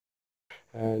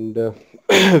And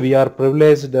we are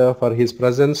privileged for his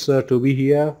presence to be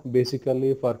here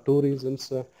basically for two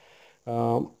reasons.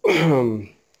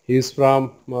 He is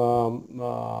from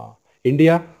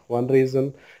India, one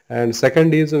reason, and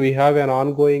second is we have an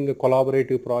ongoing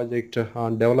collaborative project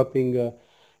on developing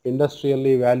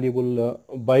industrially valuable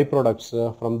byproducts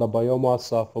from the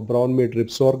biomass of brown meat rib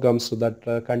sorghums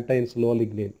that contains low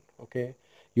lignin. Okay,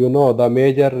 you know the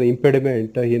major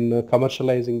impediment in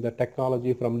commercializing the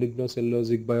technology from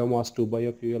lignocellulosic biomass to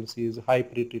biofuels is high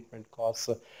pretreatment costs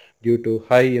due to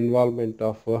high involvement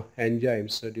of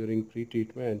enzymes during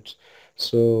pretreatment.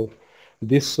 So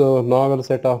this novel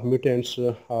set of mutants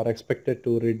are expected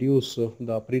to reduce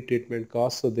the pretreatment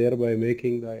costs, thereby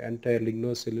making the entire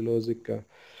lignocellulosic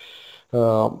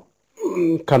uh,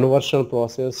 conversion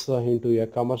process into a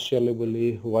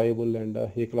commercially viable and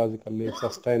ecologically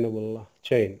sustainable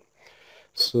chain.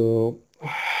 So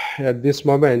at this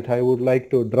moment, I would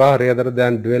like to draw rather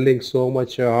than dwelling so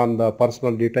much on the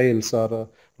personal details or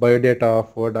biodata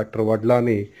of Dr.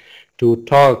 Vadlani to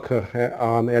talk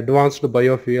on advanced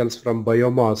biofuels from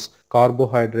biomass,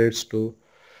 carbohydrates to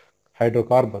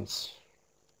hydrocarbons.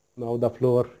 Now the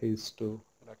floor is to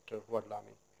Dr.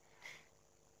 Vadlani.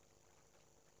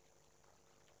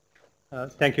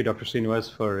 Thank you, Dr.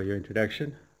 Srinivas, for your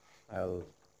introduction. I'll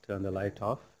turn the light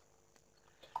off.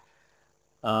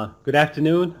 Good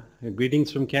afternoon.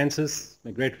 Greetings from Kansas.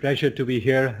 A great pleasure to be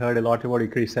here. Heard a lot about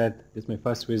what said. This is my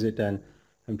first visit, and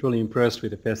I'm truly impressed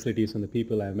with the facilities and the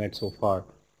people I've met so far.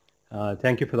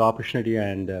 Thank you for the opportunity,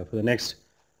 and for the next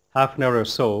half an hour or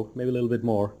so, maybe a little bit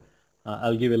more,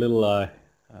 I'll give a little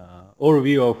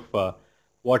overview of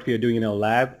what we are doing in our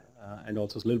lab, and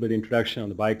also a little bit introduction on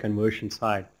the bioconversion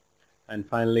side. And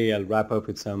finally, I'll wrap up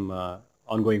with some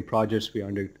ongoing projects we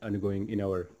are undergoing in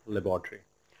our laboratory.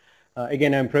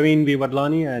 Again, I'm Praveen V.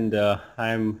 Vadlani, and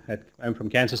I'm from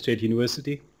Kansas State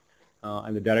University.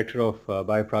 I'm the director of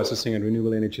Bioprocessing and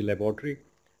Renewable Energy Laboratory.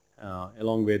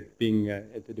 Along with being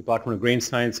at the Department of Grain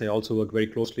Science, I also work very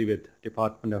closely with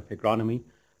Department of Agronomy,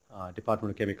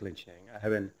 Department of Chemical Engineering. I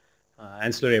have an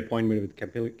ancillary appointment with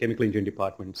Chemical Engineering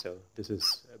Department, so this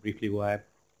is briefly who I am.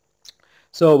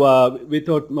 So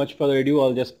without much further ado,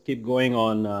 I'll just keep going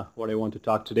on what I want to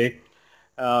talk today.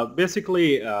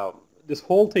 Basically, this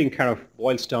whole thing kind of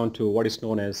boils down to what is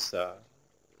known as the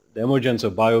emergence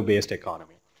of bio-based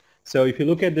economy. So if you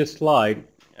look at this slide,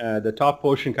 the top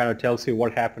portion kind of tells you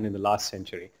what happened in the last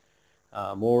century.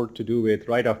 More to do with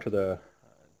right after the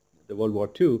World War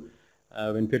II,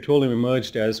 when petroleum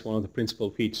emerged as one of the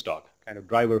principal feedstock, kind of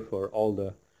driver for all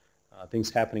the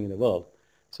things happening in the world.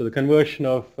 So the conversion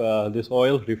of this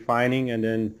oil, refining, and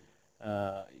then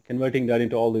converting that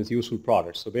into all these useful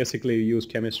products. So basically we use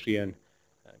chemistry and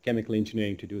chemical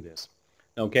engineering to do this.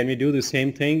 Now can we do the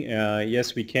same thing?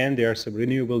 Yes, we can. There are some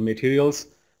renewable materials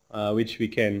which we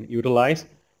can utilize,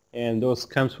 and those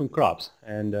comes from crops.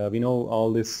 And we know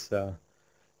all this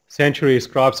centuries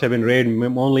crops have been raised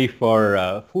only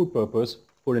for food purpose,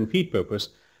 food and feed purpose,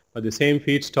 but the same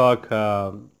feedstock,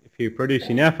 if you produce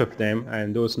enough of them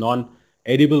and those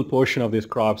non-edible portion of these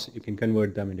crops, you can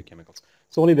convert them into chemicals.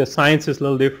 So only the science is a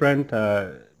little different,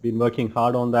 been working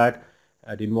hard on that.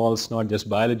 It involves not just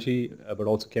biology, but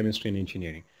also chemistry and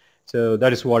engineering. So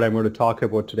that is what I'm going to talk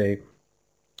about today.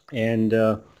 And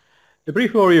a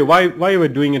brief overview, why we're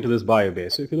doing into this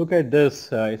bio-base. So if you look at this,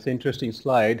 it's an interesting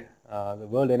slide. The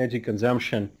world energy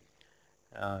consumption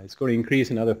is going to increase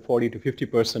another 40 to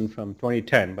 50% from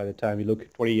 2010 by the time we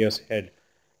look 20 years ahead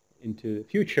into the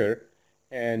future.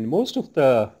 And most of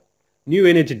the new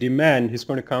energy demand is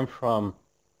going to come from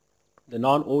the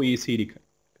non-OECD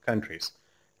countries.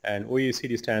 And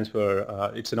OECD stands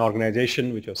for, it's an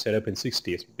organization which was set up in the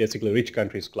 60s, basically a rich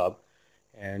countries club.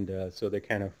 And so they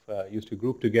kind of used to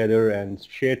group together and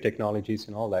share technologies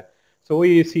and all that. So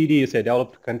OECD is a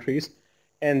developed countries.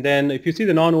 And then if you see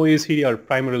the non-OECD are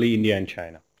primarily India and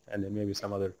China, and then maybe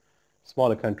some other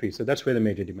smaller countries. So that's where the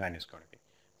major demand is going to be.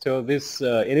 So this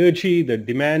energy, the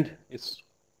demand is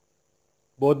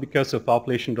both because of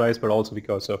population rise, but also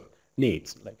because of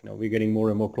needs. Like, we're getting more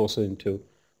and more closer into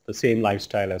the same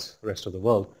lifestyle as the rest of the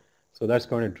world. So that's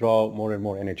going to draw more and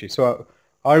more energy. So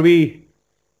are we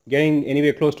getting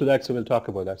anywhere close to that? So we'll talk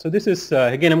about that. So this is,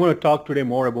 again, I'm going to talk today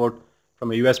more about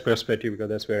from a US perspective, because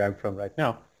that's where I'm from right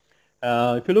now.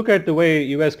 If you look at the way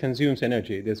US consumes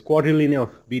energy, there's quadrillion of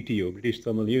BTU, British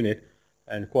Thermal Unit,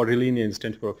 and quadrillion is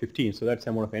 10 to the power 15. So that's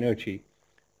the amount of energy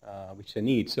which they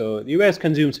need. So the US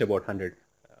consumes about 100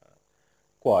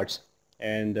 quarts,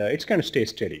 and it's kind of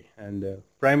stays steady. And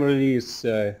primarily it's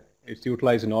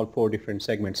utilized in all 4 different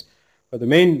segments. But the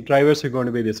main drivers are going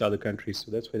to be these other countries.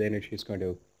 So that's where the energy is going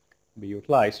to be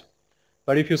utilized.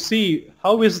 But if you see,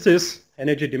 how is this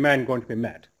energy demand going to be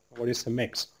met? What is the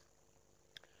mix?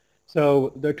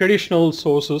 So the traditional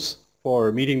sources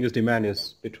for meeting this demand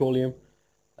is petroleum,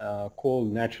 coal,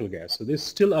 natural gas. So these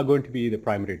still are going to be the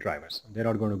primary drivers. They're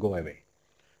not going to go away.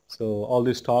 So all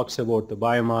these talks about the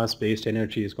biomass-based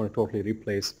energy is going to totally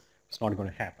replace. It's not going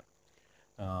to happen.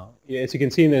 As you can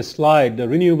see in this slide, the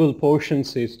renewable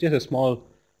portions is just a small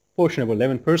portion, about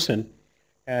 11%.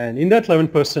 And in that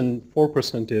 11%,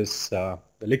 4% is the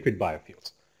liquid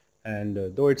biofuels.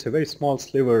 And though it's a very small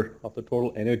sliver of the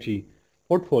total energy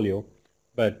portfolio,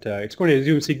 but it's going to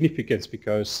assume significance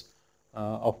because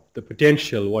of the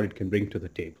potential what it can bring to the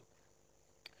table.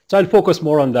 So I'll focus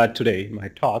more on that today in my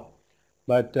talk.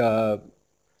 But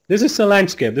this is the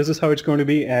landscape. This is how it's going to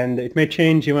be, and it may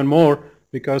change even more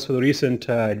because of the recent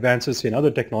advances in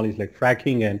other technologies like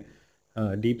fracking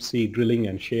and deep sea drilling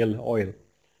and shale oil.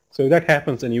 So if that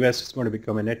happens, then U.S. is going to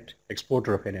become a net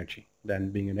exporter of energy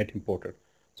than being a net importer.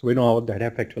 So we know what that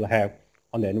effect will have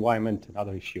on the environment and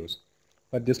other issues.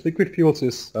 But this liquid fuels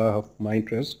is of my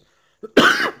interest.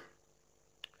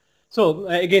 So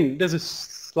again, there's a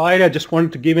slide I just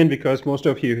wanted to give in because most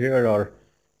of you here are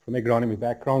from agronomy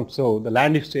background. So the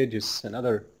land usage is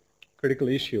another critical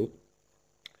issue.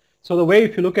 So the way,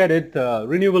 if you look at it, the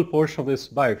renewable portion of this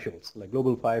biofuels, like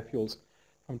global biofuels,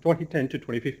 from 2010 to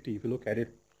 2050, if you look at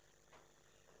it,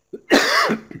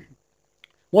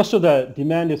 most of the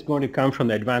demand is going to come from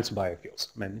the advanced biofuels.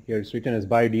 I mean, here it's written as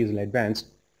biodiesel advanced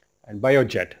and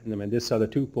biojet. I mean, these are the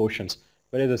two portions.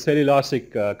 Whereas the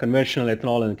cellulosic conventional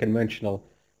ethanol and conventional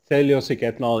cellulosic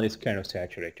ethanol is kind of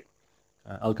saturated.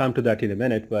 I'll come to that in a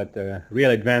minute, but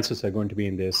real advances are going to be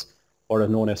in this, what are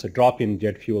known as a drop-in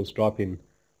jet fuels, drop-in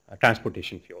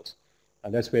transportation fuels.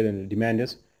 That's where the demand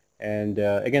is. And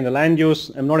again, the land use,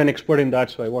 I'm not an expert in that,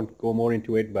 so I won't go more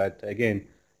into it, but again,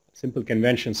 simple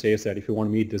convention says that if you want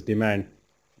to meet this demand,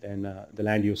 then the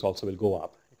land use also will go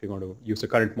up if you're going to use the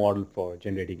current model for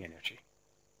generating energy.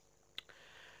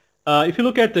 If you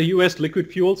look at the US liquid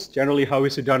fuels, generally how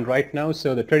is it done right now?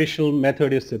 So the traditional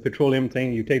method is the petroleum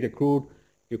thing. You take the crude,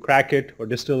 you crack it or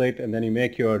distill it, and then you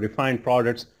make your refined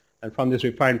products. And from these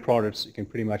refined products, you can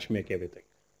pretty much make everything,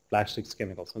 plastics,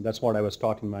 chemicals. And that's what I was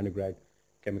taught in my undergrad,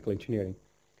 chemical engineering.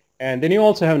 And then you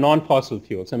also have non-fossil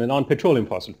fuels, I mean non-petroleum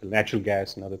fossil fuels, natural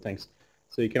gas and other things.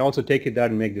 So you can also take it down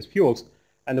and make these fuels.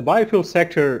 And the biofuel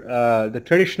sector, the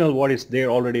traditional what is there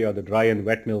already are the dry and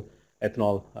wet mill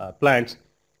ethanol plants.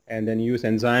 And then you use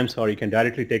enzymes, or you can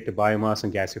directly take the biomass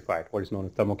and gasify it, what is known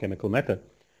as thermochemical method.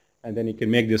 And then you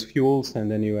can make these fuels, and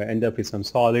then you end up with some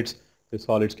solids. The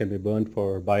solids can be burned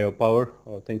for biopower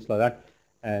or things like that.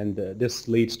 And this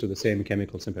leads to the same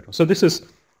chemicals in petrol. So this is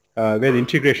where the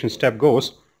integration step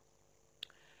goes.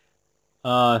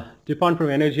 Department of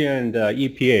Energy and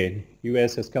EPA,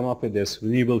 US has come up with this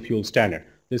renewable fuel standard.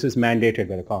 This is mandated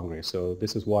by the Congress. So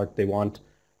this is what they want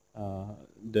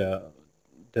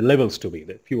the levels to be,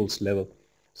 the fuels level.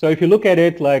 So if you look at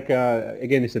it, like,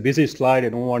 again, it's a busy slide, I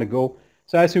don't want to go.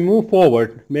 So as we move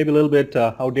forward, maybe a little bit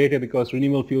outdated because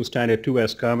Renewable Fuel Standard 2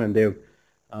 has come and they've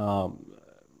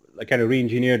kind of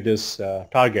re-engineered these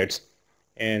targets.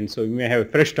 And so we may have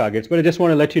fresh targets, but I just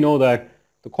want to let you know that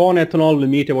the corn ethanol will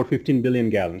meet about 15 billion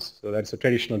gallons. So that's a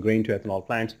traditional grain to ethanol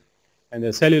plants. And the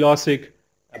cellulosic,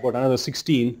 about another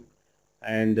 16.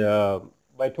 And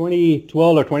by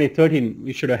 2012 or 2013,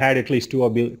 we should have had at least 2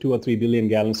 or 3 billion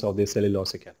gallons of this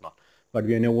cellulosic ethanol. But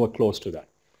we are nowhere close to that.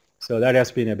 So that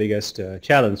has been the biggest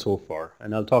challenge so far.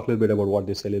 And I'll talk a little bit about what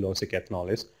this cellulosic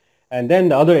ethanol is. And then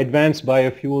the other advanced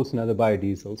biofuels and other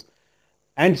biodiesels.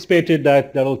 Anticipated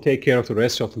that will take care of the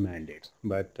rest of the mandates.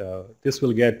 But this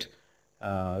will get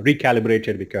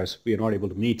recalibrated because we are not able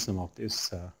to meet some of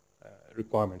these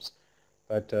requirements.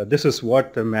 But this is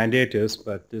what the mandate is,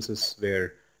 but this is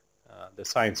where the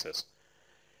science is.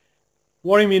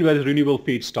 What do you mean by the renewable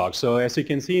feedstock? So as you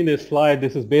can see in this slide,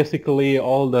 this is basically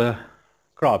all the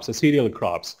crops, the cereal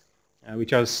crops,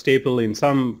 which are staple in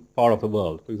some part of the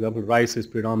world. For example, rice is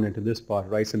predominant in this part,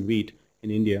 rice and wheat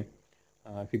in India.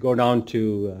 If you go down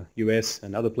to US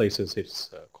and other places,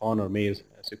 it's corn or maize,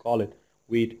 as you call it,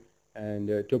 wheat,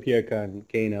 and tapioca and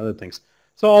cane and other things.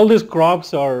 So all these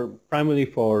crops are primarily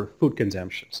for food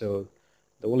consumption. So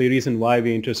the only reason why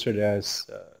we're interested as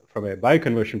from a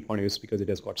bioconversion point of view is because it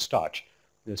has got starch,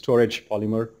 the storage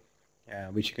polymer,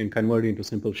 which you can convert into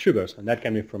simple sugars, and that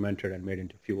can be fermented and made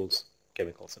into fuels,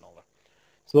 chemicals, and all that.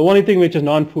 So the only thing which is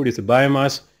non-food is the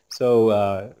biomass.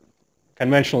 So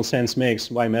conventional sense makes,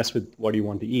 why mess with what you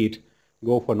want to eat,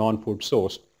 go for non-food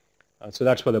source. So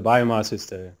that's why the biomass is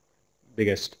the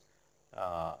biggest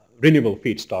renewable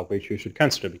feedstock which you should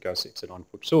consider because it's a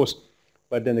non-food source.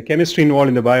 But then the chemistry involved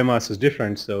in the biomass is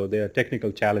different, so there are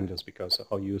technical challenges because of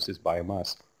how you use this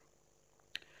biomass.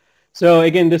 So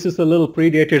again, this is a little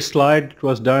predated slide. It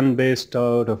was done based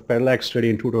out of Parallax study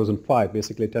in 2005,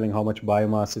 basically telling how much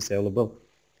biomass is available.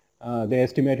 They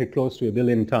estimated close to 1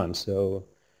 billion tons. So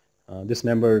this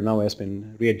number now has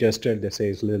been readjusted. They say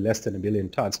it's a little less than 1 billion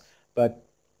tons. But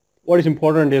what is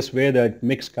important is where the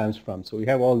mix comes from. So we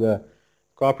have all the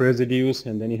crop residues,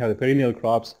 and then you have the perennial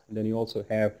crops, and then you also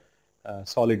have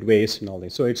solid waste and all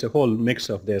this. So it's a whole mix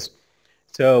of this.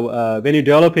 So when you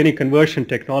develop any conversion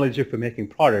technology for making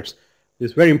products,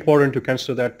 it's very important to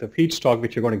consider that the feedstock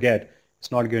which you're going to get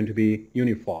is not going to be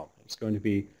uniform. It's going to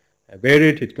be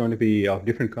varied. It's going to be of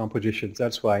different compositions.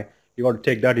 That's why you ought to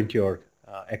take that into your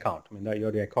account. I mean, you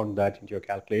ought to account that into your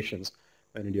calculations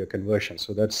when you do your conversion.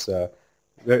 So that's a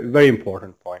very, very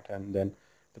important point. And then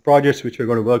the projects which we're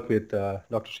going to work with,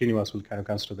 Dr. Srinivas will kind of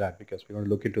consider that, because we're going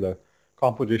to look into the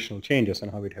compositional changes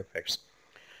and how it affects.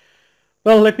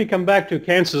 Well, let me come back to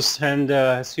Kansas, and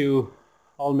as you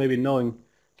all may be knowing,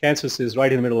 Kansas is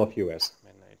right in the middle of U.S. I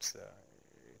mean, it's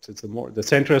the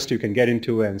centrist you can get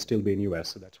into and still be in U.S.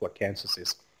 So that's what Kansas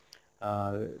is.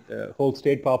 The whole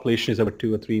state population is about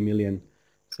 2 or 3 million.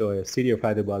 So a city of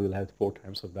Hyderabad will have 4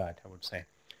 times of that, I would say.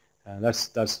 That's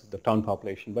the town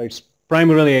population, but it's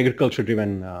primarily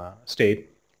agriculture-driven state,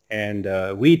 and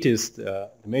wheat is the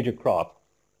major crop.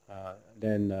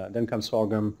 Then comes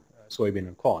sorghum, soybean,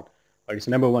 and corn. But it's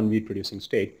the #1 wheat-producing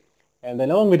state. And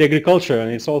then along with agriculture,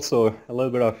 and it's also a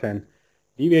little bit of an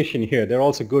deviation here, they're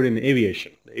also good in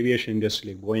aviation. The aviation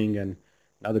industry, like Boeing and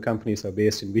other companies, are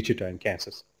based in Wichita in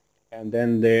Kansas. And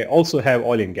then they also have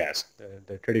oil and gas,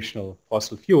 the traditional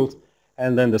fossil fuels,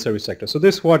 and then the service sector. So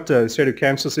this is what the state of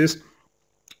Kansas is.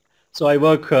 So I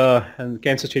work in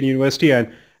Kansas State University,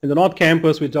 and in the North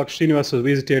Campus, which Dr. Srinivas has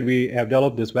visited, we have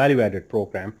developed this value-added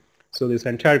program. So this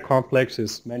entire complex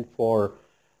is meant for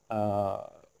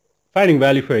finding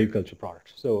value for agriculture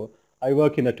products. So I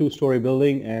work in a 2-story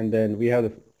building, and then we have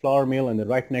the flour mill, and then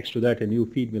right next to that a new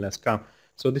feed mill has come.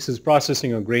 So this is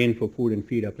processing of grain for food and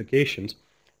feed applications.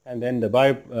 And then the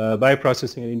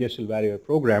bioprocessing and industrial value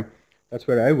program, that's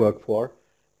where I work for.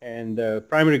 And the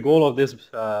primary goal of this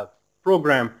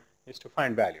program is to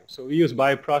find value. So we use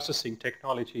bioprocessing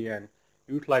technology and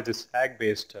utilize this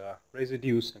ag-based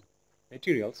residues and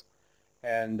materials,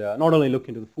 and not only look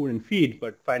into the food and feed,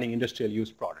 but finding industrial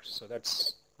use products. So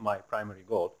that's my primary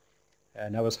goal.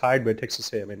 And I was hired by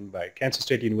by Kansas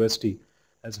State University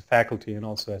as a faculty and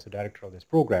also as a director of this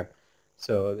program.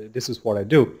 So this is what I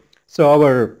do.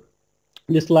 So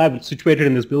this lab situated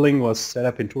in this building was set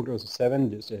up in 2007.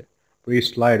 There's a brief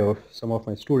slide of some of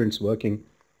my students working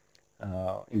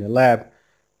in the lab.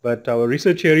 But our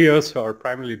research areas are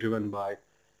primarily driven by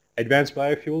advanced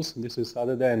biofuels. And this is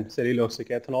other than cellulosic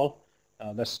ethanol.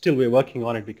 That's still, we're working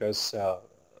on it because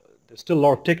there's still a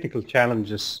lot of technical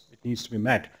challenges it needs to be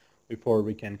met before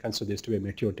we can consider this to be a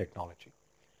mature technology.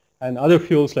 And other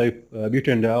fuels like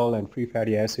butanediol and free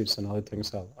fatty acids and other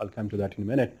things, I'll come to that in a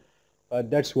minute. But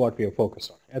that's what we are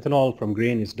focused on. Ethanol from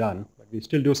grain is done, but we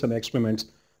still do some experiments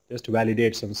just to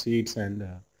validate some seeds and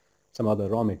some other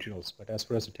raw materials. But as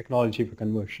far as the technology for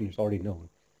conversion is already known.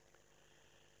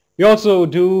 We also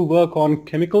do work on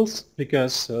chemicals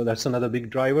because that's another big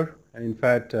driver. And in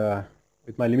fact,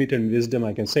 with my limited wisdom,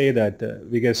 I can say that the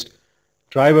biggest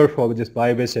driver for this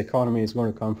bio-based economy is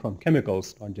going to come from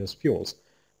chemicals, not just fuels.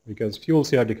 Because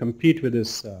fuels, you have to compete with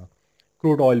this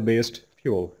crude oil-based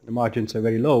fuel. The margins are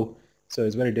very low, so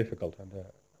it's very difficult. And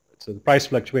so the price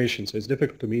fluctuation, so it's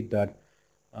difficult to meet that,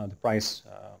 the price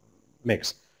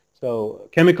mix. So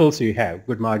chemicals, you have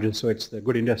good margins, so it's a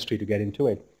good industry to get into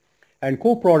it. And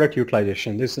co-product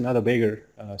utilization, this is another bigger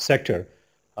sector.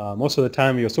 Most of the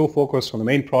time, we are so focused on the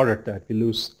main product that we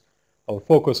lose our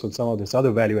focus on some of these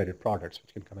other value-added products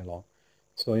which can come along.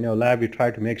 So in our lab, we try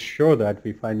to make sure that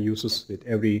we find uses with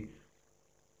every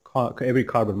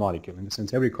carbon molecule. In the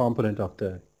sense, every component of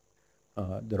the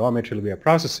raw material we are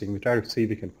processing, we try to see if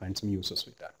we can find some uses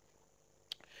with that.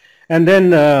 And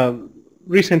then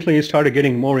recently, we started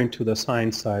getting more into the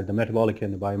science side, the metabolic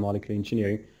and the biomolecular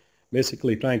engineering,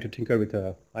 basically trying to tinker with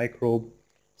a microbe,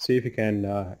 see if we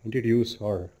can introduce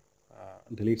or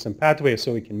delete some pathways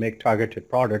so we can make targeted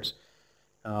products,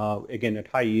 again at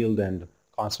high yield and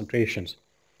concentrations.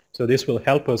 So this will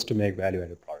help us to make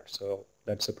value-added products. So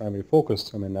that's the primary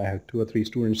focus. I mean, I have 2 or 3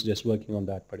 students just working on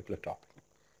that particular topic.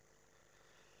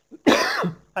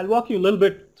 I'll walk you a little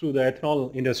bit through the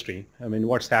ethanol industry. I mean,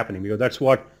 what's happening, because that's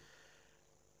what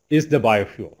is the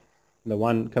biofuel. The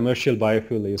one commercial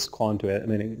biofuel is corn to,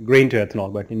 grain to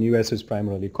ethanol, but in US it's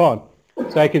primarily corn.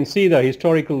 So I can see the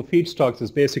historical feedstocks is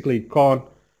basically corn,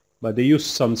 but they use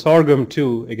some sorghum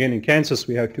too. Again, in Kansas,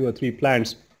 we have 2 or 3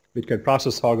 plants which can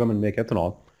process sorghum and make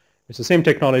ethanol. It's the same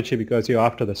technology because you're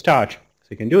after the starch, so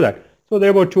you can do that. So there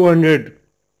are about 200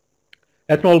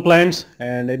 ethanol plants,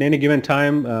 and at any given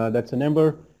time, that's a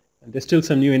number. And there's still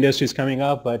some new industries coming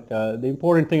up, but the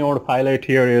important thing I want to highlight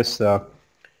here is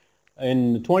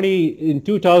in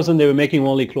 2000, they were making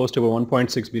only close to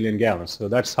 1.6 billion gallons. So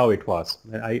that's how it was.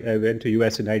 I went to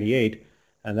US in 98,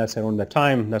 and that's around that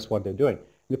time, that's what they're doing.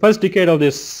 In the first decade of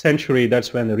this century,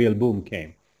 that's when the real boom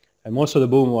came. And most of the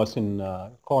boom was in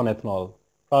corn ethanol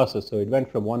process. So it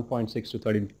went from 1.6 to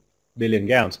 13 billion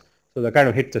gallons. So they kind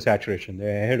of hit the saturation.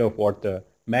 They're ahead of what the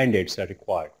mandates are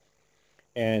required.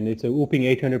 And it's a whooping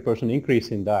 800% increase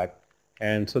in that.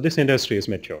 And so this industry is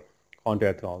mature, corn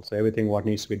to ethanol. So everything what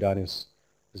needs to be done is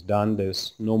done.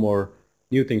 There's no more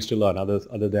new things to learn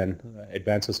other than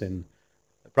advances in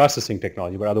processing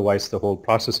technology, but otherwise the whole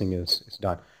processing is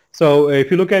done. So if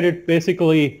you look at it,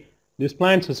 basically these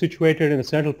plants are situated in the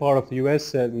central part of the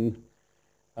US, and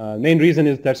main reason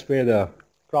is that's where the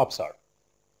crops are.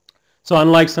 So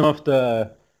unlike some of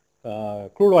the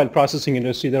crude oil processing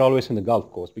industry, they're always in the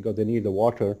Gulf Coast because they need the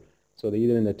water. So they're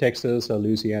either in the Texas or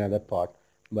Louisiana, that part.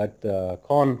 But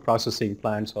corn processing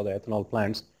plants or the ethanol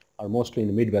plants are mostly in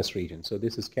the Midwest region. So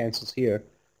this is Kansas here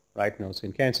right now. So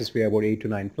in Kansas, we have about 8 to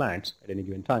 9 plants at any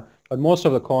given time. But most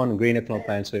of the corn and grain ethanol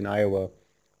plants are in Iowa,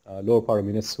 lower part of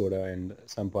Minnesota, and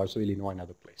some parts of Illinois and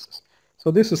other places.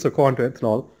 So this is the corn to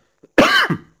ethanol.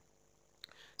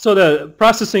 So the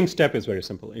processing step is very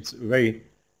simple. It's very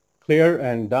clear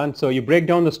and done. So you break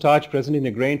down the starch present in the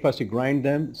grain. First you grind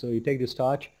them. So you take the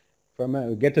starch,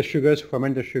 get the sugars,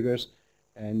 ferment the sugars,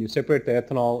 and you separate the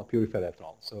ethanol, purify the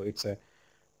ethanol. So it's a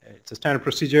standard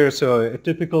procedure. So a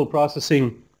typical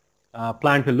processing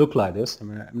plant will look like this. I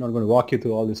mean, I'm not going to walk you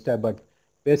through all this step, but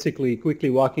basically quickly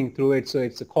walking through it. So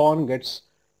it's the corn gets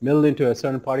milled into a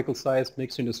certain particle size,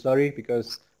 mixed into slurry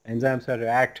because enzymes have to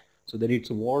act, so they need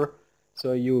some water.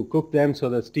 So you cook them so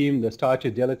the steam, the starch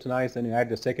is gelatinized, then you add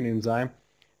the second enzyme,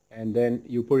 and then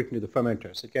you put it into the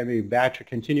fermenter. So it can be batch or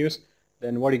continuous.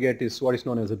 Then what you get is what is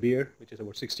known as a beer, which is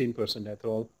about 16%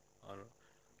 ethanol on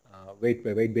weight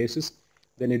by weight basis.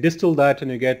 Then you distill that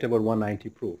and you get about 190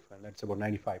 proof, and that's about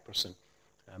 95%.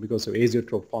 Because of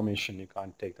azeotrope formation, you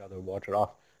can't take the other water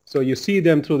off. So you see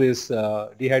them through this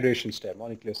dehydration step,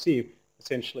 molecular sieve.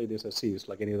 Essentially, these are sieves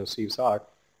like any other sieves are.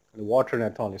 And the water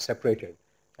and ethanol is separated.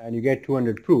 And you get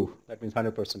 200 proof, that means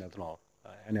 100% ethanol,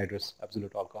 anhydrous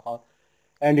absolute alcohol.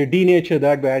 And you denature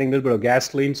that by adding a little bit of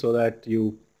gasoline so that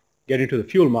you get into the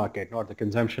fuel market, not the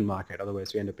consumption market.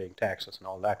 Otherwise, you end up paying taxes and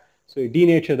all that. So you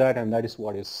denature that, and that is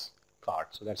what is card.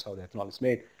 So that's how the ethanol is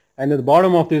made. And at the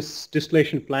bottom of this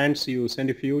distillation plants, you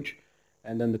centrifuge,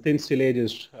 and then the thin silage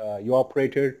is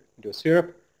evaporated into a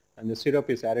syrup, and the syrup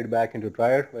is added back into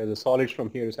dryer, where the solids from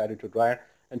here is added to dryer,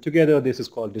 and together this is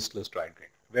called distillers dried grain.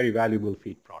 Very valuable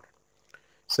feed product.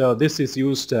 So this is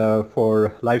used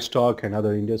for livestock and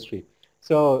other industry.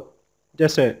 So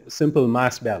just a simple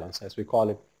mass balance, as we call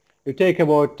it. You take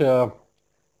about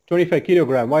 25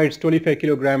 kilogram. Why it's 25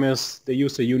 kilogram is they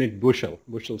use a unit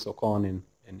bushels of corn in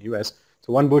US.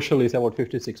 So one bushel is about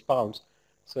 56 pounds.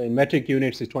 So in metric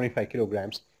units, it's 25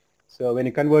 kilograms. So when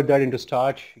you convert that into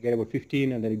starch, you get about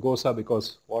 15, and then it goes up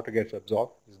because water gets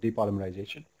absorbed. It's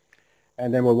depolymerization.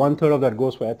 And then about 1/3 of that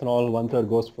goes for ethanol, 1/3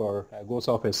 goes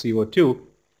off as CO2,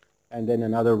 and then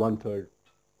another 1/3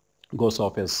 goes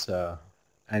off as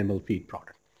animal feed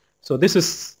product. So this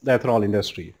is the ethanol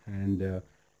industry. And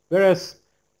whereas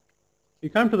you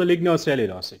come to the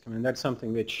lignocellulosic, I mean, that's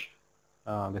something which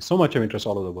there's so much of interest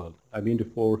all over the world. I've been to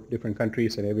 4 different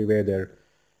countries, and everywhere they're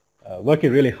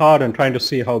working really hard on trying to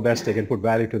see how best they can put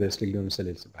value to this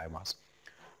lignocellulosic biomass.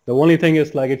 The only thing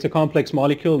is, like, it's a complex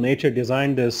molecule. Nature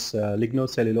designed this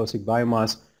lignocellulosic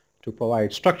biomass to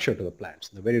provide structure to the plants.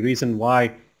 The very reason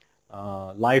why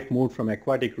life moved from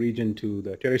aquatic region to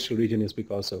the terrestrial region is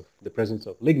because of the presence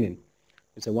of lignin.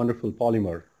 It's a wonderful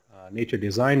polymer. Nature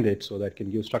designed it so that it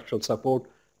can give structural support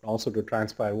and also to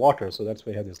transpire water. So that's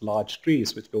why you have these large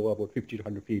trees which go about 50 to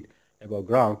 100 feet above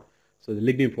ground. So the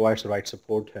lignin provides the right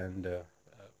support and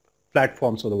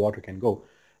platform so the water can go.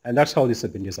 And that's how this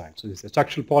has been designed. So this is a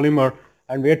structural polymer,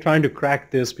 and we're trying to crack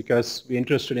this because we're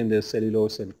interested in the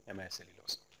cellulose and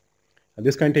amylacellulose. And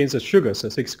this contains the sugars,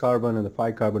 the 6 carbon and the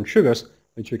 5 carbon sugars,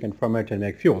 which we can ferment and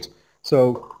make fuels.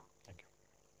 So,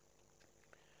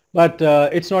 but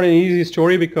it's not an easy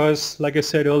story because, like I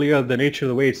said earlier, the nature of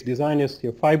the way it's designed is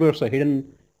your fibers are hidden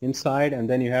inside, and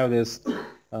then you have this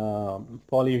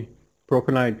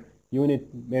polypropanide unit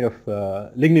made of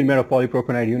lignin made of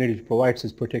polypropanide unit, which provides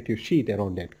this protective sheet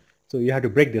around it. So you have to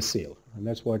break the seal, and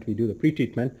that's what we do the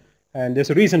pretreatment. And there's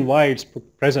a reason why it's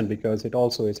present, because it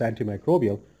also is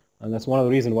antimicrobial, and that's one of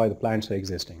the reasons why the plants are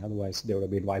existing. Otherwise, they would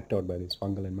have been wiped out by this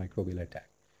fungal and microbial attack.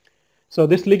 So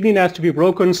this lignin has to be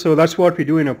broken, so that's what we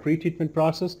do in a pre-treatment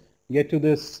process. Get to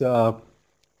this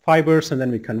fibers and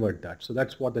then we convert that. So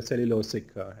that's what the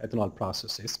cellulosic ethanol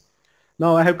process is.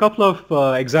 Now I have a couple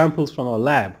of examples from our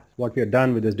lab, what we have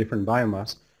done with this different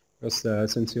biomass,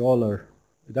 because since you all are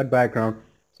with that background,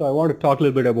 so I want to talk a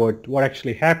little bit about what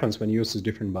actually happens when you use this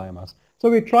different biomass. So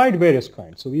we tried various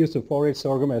kinds. So we used the forage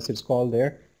sorghum, as it's called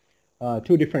there,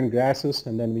 2 different grasses,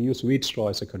 and then we use wheat straw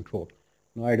as a control.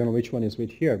 Now I don't know which one is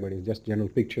which here, but it's just general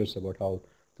pictures about how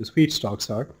these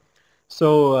feedstocks are.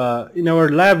 So in our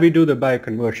lab we do the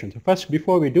bioconversion. So first,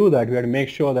 before we do that, we have to make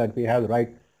sure that we have the right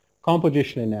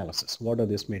composition analysis. What are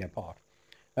these made up of?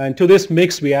 And to this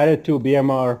mix we added 2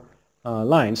 BMR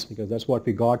lines, because that's what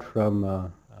we got from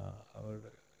our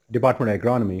Department of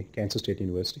Agronomy, Kansas State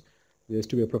University. There used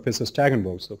to be a Professor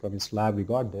Stagenberg, so from his lab we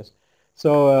got this.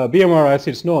 So BMR, as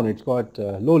it's known, it's got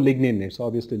low lignin. It's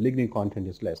obviously lignin content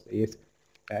is less. The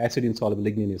acid insoluble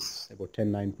lignin is about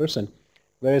 10.9%,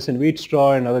 whereas in wheat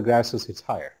straw and other grasses it's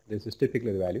higher. This is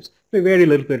typically the values. They vary a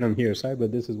little bit on here side,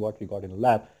 but this is what we got in the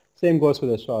lab. Same goes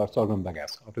with the sorghum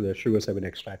bagasse. After the sugars have been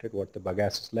extracted, what the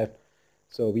bagasse is left,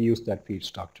 so we use that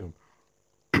feedstock too.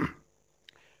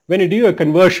 When you do a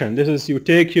conversion, this is you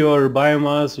take your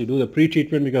biomass, you do the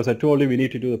pre-treatment, because I told you we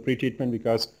need to do the pre-treatment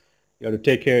because you have to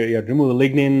take care, you have to remove the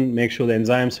lignin, make sure the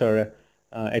enzymes are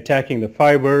attacking the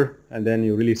fiber, and then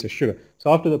you release the sugar.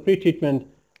 So after the pre-treatment,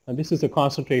 this is the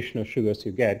concentration of sugars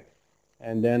you get,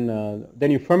 and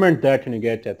then you ferment that and you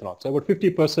get ethanol. So about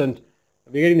 50%,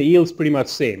 we're getting the yields pretty much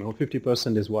same, about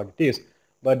 50% is what it is,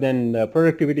 but then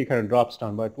productivity kind of drops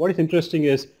down. But what is interesting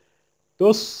is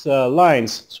those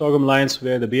lines, sorghum lines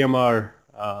where the BMR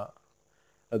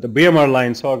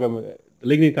line sorghum, the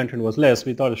lignin content was less,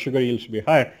 we thought the sugar yield should be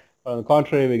higher. But on the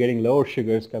contrary, we're getting lower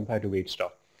sugars compared to wheat straw.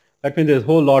 That means there's a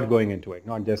whole lot going into it,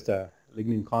 not just the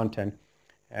lignin content.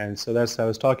 And so that's, I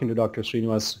was talking to Dr.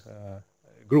 Srinivas'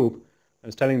 group. I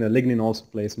was telling that lignin also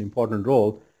plays an important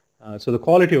role. So the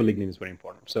quality of lignin is very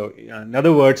important. So in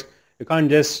other words, you can't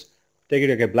just take it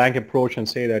like a blanket approach and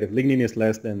say that if lignin is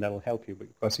less, then that will help you,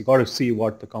 because you got to see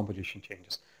what the composition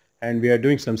changes. And we are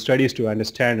doing some studies to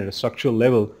understand at a structural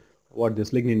level what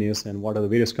this lignin is and what are the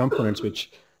various components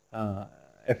which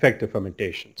affect the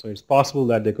fermentation. So it's possible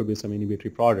that there could be some inhibitory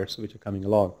products which are coming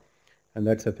along, and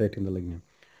that's affecting the lignin.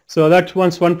 So that's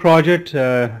one project.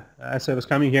 As I was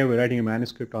coming here, we're writing a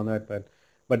manuscript on that,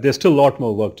 but there's still a lot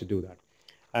more work to do that.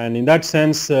 And in that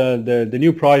sense, the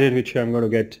new project which I'm going to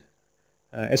get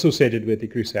associated with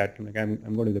ICRISAT, like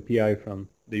I'm going to be the PI from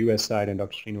the US side and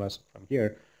Dr. Srinivas from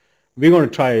here, we're going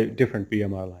to try different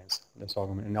BMR lines, the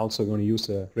sorghum, and also going to use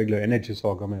a regular energy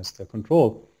sorghum as the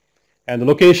control. And the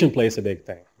location plays a big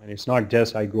thing. And it's not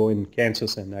just I grow in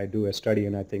Kansas and I do a study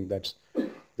and I think that's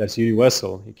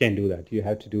universal. You can't do that. You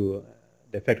have to do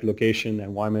the effect location,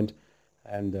 environment,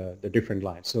 and the different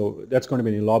lines. So that's going to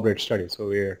be an elaborate study. So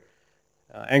we're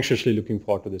anxiously looking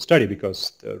forward to this study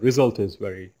because the result is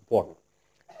very important.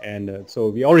 And so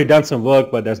we already done some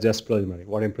work, but that's just preliminary.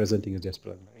 What I'm presenting is just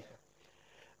preliminary.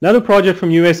 Another project from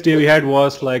USDA we had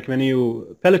was like when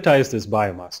you pelletize this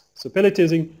biomass. So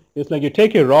pelletizing is like you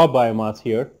take your raw biomass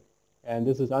here, and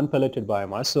this is unpelleted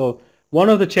biomass. So one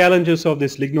of the challenges of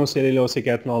this lignocellulosic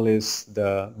ethanol is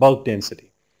the bulk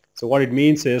density. So what it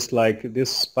means is like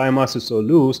this biomass is so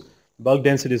loose, bulk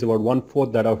density is about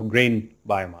 1/4 that of grain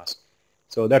biomass.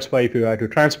 So that's why if you have to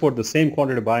transport the same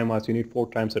quantity of biomass, you need 4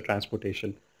 times the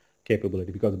transportation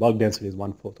capability because the bulk density is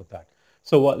 1/4 of that.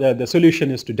 So what the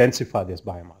solution is to densify this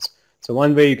biomass. So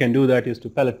one way you can do that is to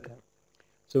pellet them.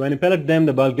 So when you pellet them,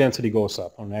 the bulk density goes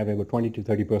up on average about 20 to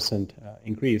 30%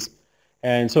 increase.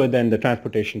 And so then the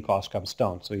transportation cost comes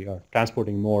down. So you are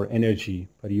transporting more energy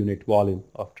per unit volume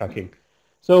of trucking.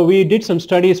 So we did some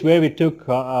studies where we took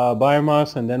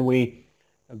biomass and then we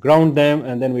ground them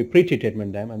and then we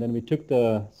pre-treatment them, and then we took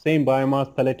the same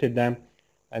biomass, pelleted them,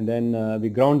 and then we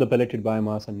ground the pelleted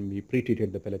biomass and we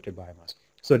pre-treated the pelleted biomass.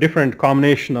 So different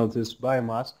combination of this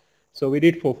biomass. So we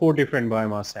did for 4 different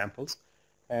biomass samples.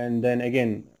 And then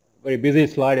again, very busy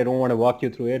slide, I don't want to walk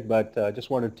you through it, but just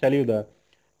want to tell you the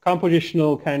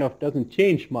compositional kind of doesn't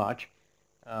change much,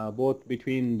 both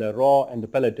between the raw and the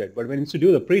pelleted. But when you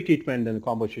do the pre-treatment, then the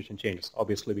composition changes,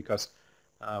 obviously, because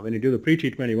when you do the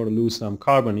pre-treatment, you're going to lose some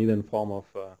carbon, either in form of,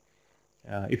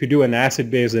 if you do an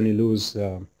acid base, then you lose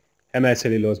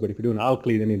hemicellulose, but if you do an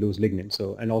alkali, then you lose lignin.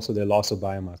 So, and also the loss of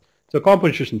biomass. So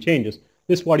composition changes.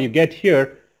 This is what you get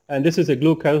here, and this is the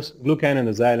glucan and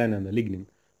the xylene and the lignin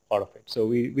part of it. So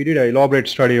we did an elaborate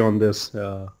study on this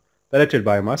pelleted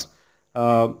biomass.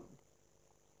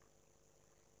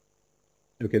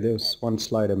 Okay, there was one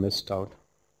slide I missed out.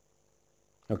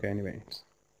 Okay, anyways.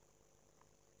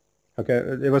 Okay,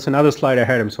 there was another slide I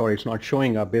had, I'm sorry, it's not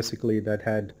showing up, basically that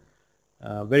had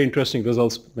very interesting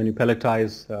results when you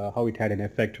pelletize, how it had an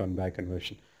effect on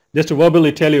bioconversion. Just to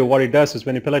verbally tell you what it does is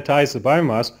when you pelletize the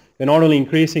biomass, you're not only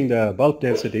increasing the bulk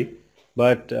density,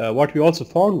 but what we also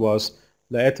found was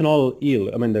the ethanol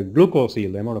yield, I mean the glucose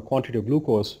yield, the amount of quantity of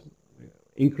glucose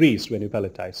increased when you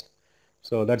pelletized.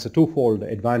 So that's a twofold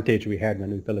advantage we had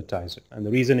when we pelletized it. And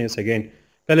the reason is, again,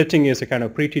 pelleting is a kind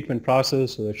of pre-treatment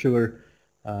process, so the sugar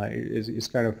is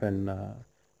kind of an,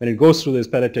 when it goes through this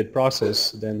pelleted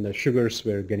process, then the sugars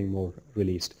were getting more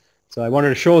released. So I wanted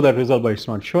to show that result, but it's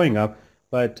not showing up.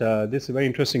 But this is a very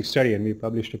interesting study, and we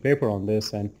published a paper on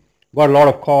this, and got a lot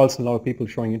of calls and a lot of people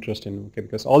showing interest in it,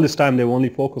 because all this time they were only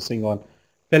focusing on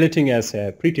pelleting as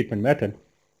a pre-treatment method,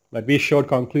 but we showed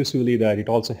conclusively that it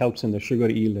also helps in the sugar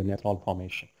yield and ethanol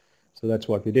formation. So that's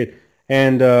what we did.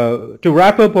 And to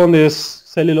wrap up on this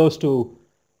cellulose to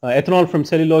ethanol from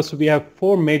cellulose, we have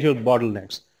 4 major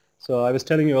bottlenecks. So I was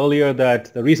telling you earlier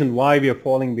that the reason why we are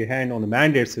falling behind on the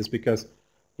mandates is because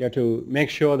you have to make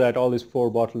sure that all these 4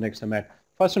 bottlenecks are met.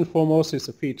 First and foremost is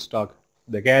the feedstock,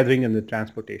 the gathering and the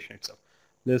transportation itself.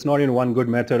 There's not even one good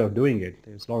method of doing it.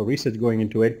 There's a lot of research going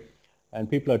into it, and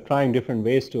people are trying different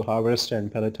ways to harvest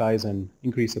and pelletize and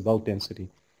increase the bulk density.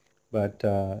 But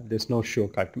there's no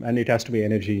shortcut, and it has to be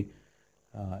energy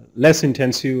less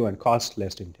intensive and cost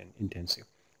less intensive.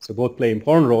 So both play an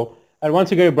important role. And once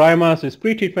you get a biomass, this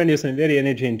pre-treatment is a very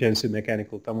energy intensive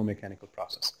mechanical, thermomechanical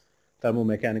process,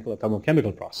 thermomechanical or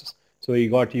thermochemical process. So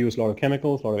you got to use a lot of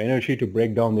chemicals, a lot of energy to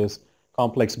break down this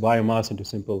complex biomass into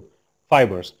simple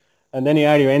fibers. And then you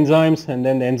add your enzymes, and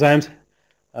then the enzymes,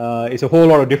 it's a whole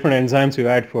lot of different enzymes you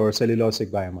add for cellulosic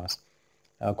biomass.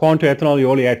 Corn to ethanol, you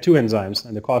only add 2 enzymes,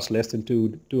 and they cost less than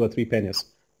 2 or 3 pennies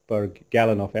per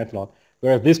gallon of ethanol,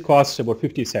 whereas this costs about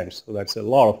 50 cents. So that's a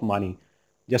lot of money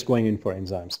just going in for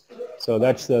enzymes. So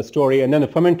that's the story. And then the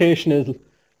fermentation is a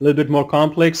little bit more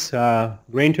complex.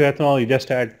 Grain to ethanol, you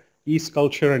just add yeast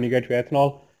culture and you get your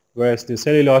ethanol, whereas the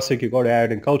cellulosic, you got to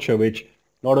add in culture, which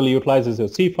not only utilizes your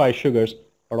C5 sugars,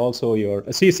 but also your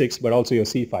C6, but also your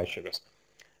C5 sugars.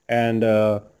 And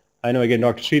I know, again,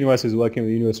 Dr. Srinivas is working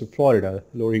with the University of Florida.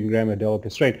 Lori Ingram had developed a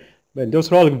strain. But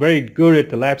those are all very good at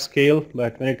the lab scale,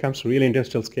 but when it comes to real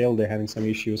industrial scale, they're having some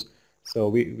issues. So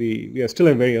we are still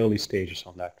in very early stages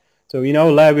on that. So in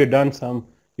our lab, we've done some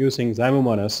using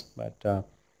zymomonas, but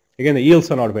again, the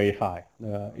yields are not very high.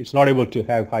 It's not able to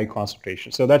have high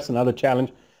concentration. So that's another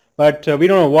challenge. But we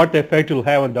don't know what the effect it will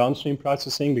have on downstream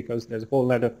processing, because there's a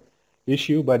whole other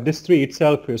issue. But this 3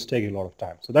 itself is taking a lot of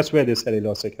time. So that's where this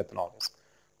cellulosic ethanol is.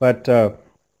 But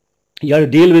you have to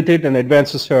deal with it, and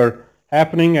advances are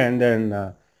happening. And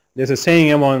then there's a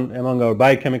saying among our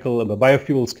biochemical, the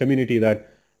biofuels community that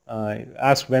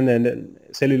ask when the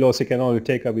cellulosic ethanol will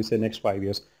take up. We say next 5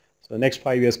 years. So the next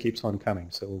 5 years keeps on coming.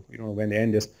 So we don't know when the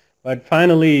end is. But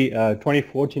finally,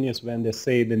 2014 is when they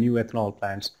say the new ethanol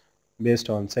plants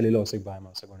based on cellulosic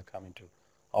biomass are going to come into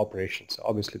operation. So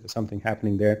obviously there's something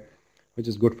happening there, which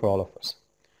is good for all of us.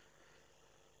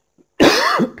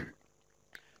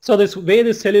 So this way,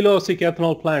 the cellulosic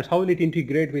ethanol plants, how will it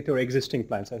integrate with your existing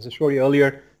plants? As I showed you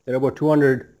earlier, there are about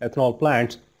 200 ethanol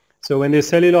plants. So when the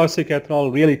cellulosic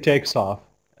ethanol really takes off,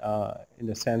 in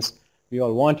the sense we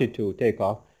all want it to take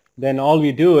off, then all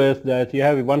we do is that you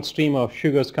have one stream of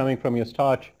sugars coming from your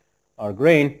starch or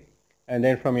grain, and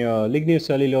then from your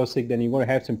lignocellulosic, then you're going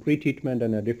to have some pre-treatment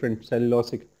and a different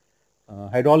cellulosic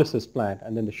hydrolysis plant,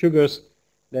 and then the sugars,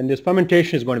 then this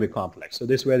fermentation is going to be complex. So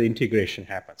this is where the integration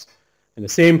happens. And the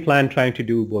same plant trying to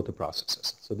do both the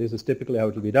processes. So this is typically how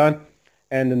it will be done.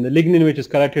 And then the lignin which is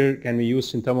collected can be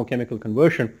used in thermochemical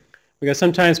conversion, because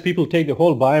sometimes people take the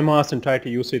whole biomass and try to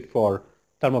use it for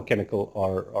thermochemical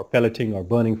or pelleting or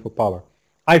burning for power.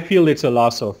 I feel it's a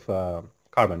loss of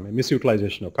carbon, a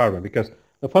misutilization of carbon, because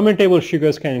the fermentable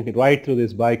sugars can get right through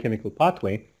this biochemical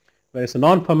pathway, whereas the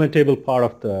non-fermentable part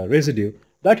of the residue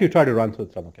that you try to run through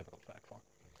the thermochemical platform.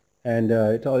 And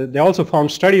they also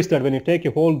found studies that when you take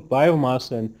your whole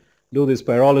biomass and do this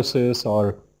pyrolysis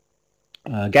or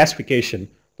gasification,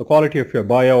 the quality of your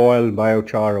bio-oil,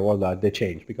 biochar, all that, they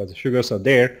change because the sugars are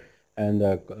there, and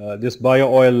this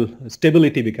bio-oil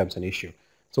stability becomes an issue.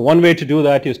 So one way to do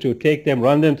that is to take them,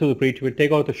 run them through the pre-treatment,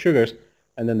 take out the sugars,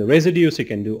 and then the residues you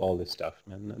can do all this stuff.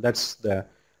 And that's the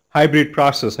hybrid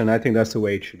process, and I think that's the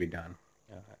way it should be done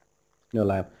in a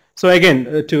lab. So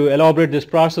again, to elaborate this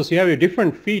process, you have your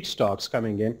different feedstocks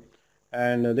coming in,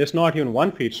 and there's not even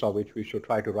one feedstock which we should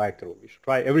try to ride through. We should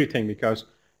try everything, because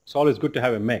it's always good to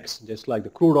have a mix. Just like the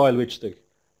crude oil which the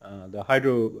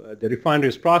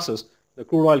refineries process, the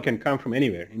crude oil can come from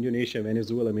anywhere, Indonesia,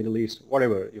 Venezuela, Middle East,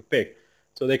 whatever you pick.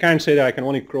 So they can't say that I can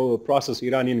only process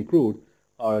Iranian crude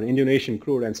or Indonesian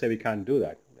crude and say we can't do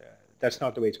that. That's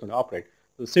not the way it's going to operate.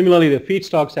 So similarly, the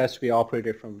feedstocks has to be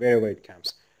operated from wherever it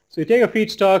comes. So you take a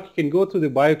feedstock, you can go through the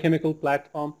biochemical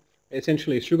platform,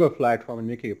 essentially a sugar platform, and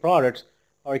make your products,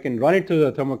 or you can run it to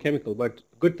the thermochemical. But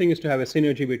good thing is to have a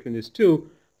synergy between these two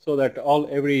so that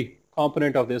every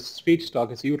component of this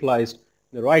feedstock is utilized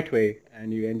the right way,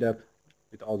 and you end up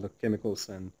with all the chemicals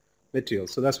and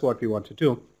materials. So that's what we want to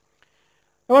do.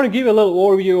 I want to give a little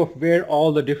overview of where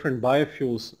all the different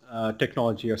biofuels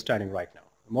technology are standing right now.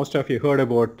 Most of you heard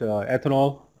about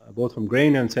ethanol, both from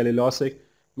grain and cellulosic.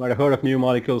 You might have heard of new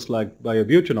molecules like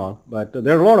biobutanol, but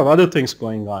there are a lot of other things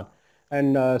going on.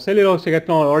 And cellulosic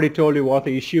ethanol, I already told you what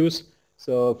the issues.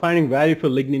 So finding value for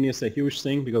lignin is a huge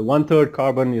thing because 1/3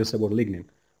 carbon is about lignin.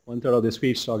 1/3 of this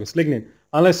feedstock is lignin.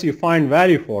 Unless you find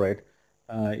value for it,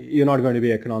 you're not going to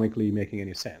be economically making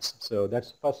any sense. So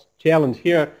that's the first challenge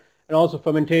here. And also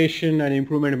fermentation and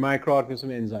improvement in microorganism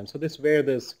enzymes. So this is where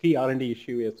this key R&D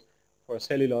issue is for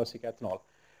cellulosic ethanol.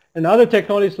 And other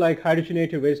technologies like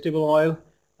hydrogenated vegetable oil,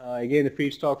 again the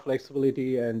feedstock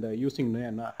flexibility and using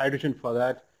hydrogen for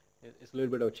that is a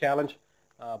little bit of a challenge.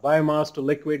 Biomass to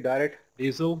liquid direct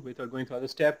diesel without going to other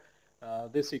step.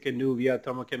 This you can do via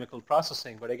thermochemical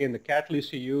processing, but again the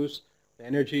catalyst you use, the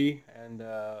energy and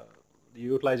the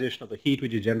utilization of the heat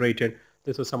which is generated,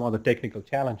 this is some of the technical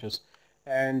challenges.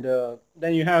 And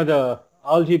then you have the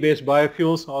algae-based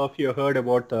biofuels. All of you have heard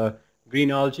about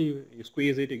green algae. You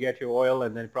squeeze it, you get your oil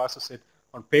and then process it.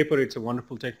 On paper it's a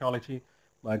wonderful technology,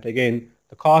 but again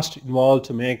the cost involved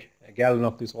to make a gallon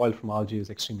of this oil from algae is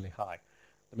extremely high.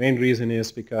 The main reason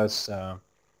is because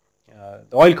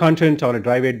the oil content on a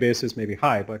dry weight basis may be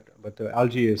high, but the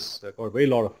algae has got a very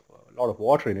lot of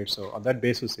water in it, so on that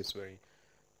basis it's very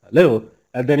little.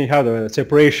 And then you have the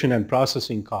separation and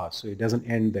processing costs, so it doesn't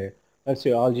end there. That's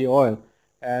your algae oil.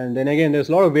 And then again, there's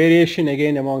a lot of variation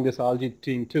again among this algae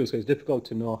team too, so it's difficult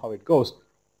to know how it goes.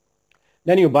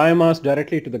 Then you biomass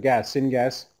directly to the gas,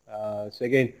 syngas. So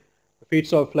again, the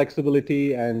feedstock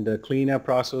flexibility and the cleanup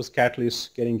process,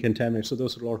 catalysts getting contaminated, so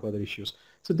those are a lot of other issues.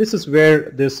 So this is where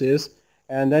this is.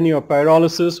 And then your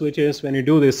pyrolysis, which is when you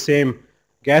do this same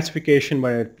gasification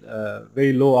by a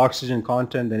very low oxygen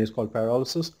content, then it's called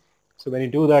pyrolysis. So when you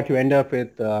do that, you end up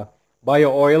with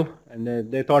bio oil, and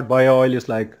they thought bio oil is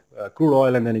like crude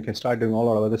oil, and then you can start doing a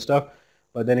lot of other stuff.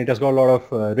 But then it has got a lot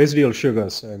of residual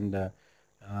sugars and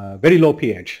very low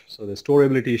pH. So the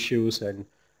storability issues and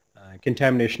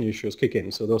contamination issues kick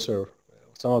in. So those are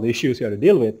some of the issues you have to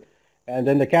deal with. And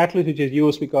then the catalyst which is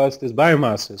used because this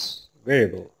biomass is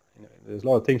variable. There's a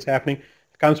lot of things happening.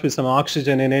 It comes with some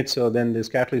oxygen in it, so then this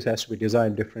catalyst has to be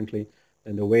designed differently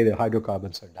than the way the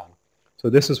hydrocarbons are done. So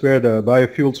this is where the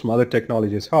biofuels from other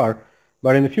technologies are.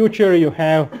 But in the future you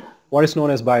have what is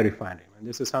known as biorefining. And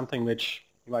this is something which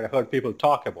you might have heard people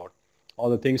talk about, all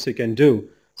the things you can do.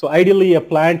 So ideally a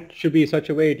plant should be such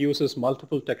a way it uses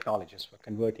multiple technologies for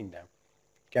converting them.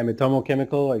 It can be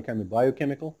thermochemical or it can be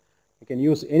biochemical. You can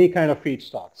use any kind of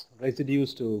feedstocks,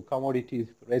 residues to commodities,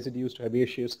 residues to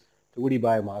herbaceous, to woody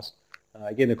biomass.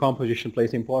 Again, the composition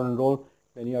plays an important role.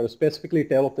 Then you have to specifically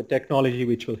develop the technology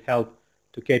which will help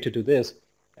to cater to this,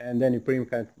 and then you pretty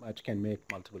much can make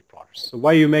multiple products. So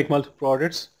why you make multiple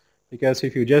products? Because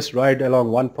if you just ride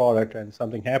along one product and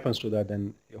something happens to that,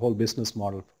 then your whole business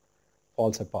model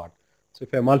falls apart. So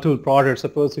if you have multiple products,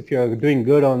 suppose if you're doing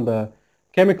good on the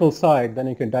chemical side, then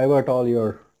you can divert all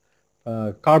your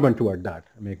carbon toward that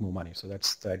and make more money. So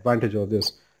that's the advantage of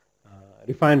this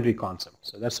refinery concept.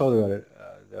 So that's how the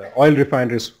oil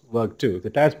refineries work too. If the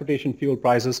transportation fuel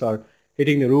prices are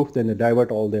hitting the roof, then they divert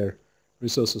all their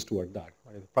resources toward that.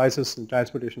 If the prices in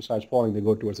transportation starts falling, they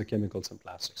go towards the chemicals and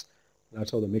plastics.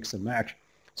 That's how they mix and match.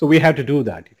 So we have to do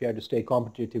that if you have to stay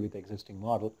competitive with the existing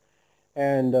model.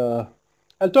 And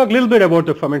I'll talk a little bit about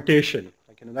the fermentation.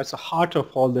 That's the heart of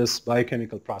all this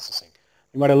biochemical processing.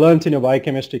 You might have learned in your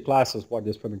biochemistry classes what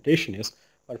this fermentation is,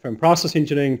 but from process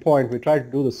engineering point, we try to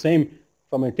do the same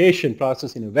fermentation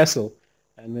process in a vessel.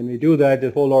 And when we do that,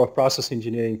 there's a whole lot of process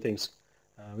engineering things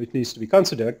which needs to be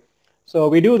considered. So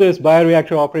we do this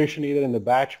bioreactor operation either in the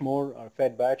batch mode or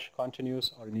fed batch,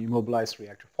 continuous, or in immobilized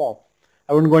reactor form.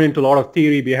 I wouldn't go into a lot of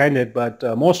theory behind it, but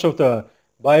most of the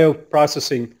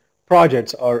bioprocessing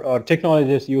projects or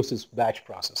technologies use this batch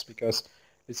process because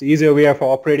it's an easier way of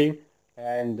operating,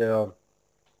 and you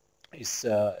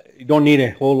don't need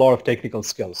a whole lot of technical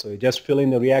skills. So you just fill in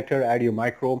the reactor, add your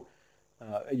microbe,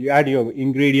 you add your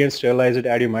ingredients, sterilize it,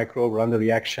 add your microbe, run the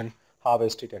reaction,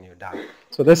 harvest it, and you're done.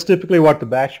 So that's typically what the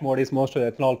batch mode is. Most of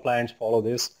the ethanol plants follow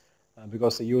this.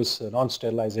 because they use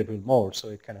non-sterilizable mode, so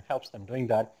it kind of helps them doing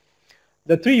that.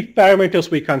 The three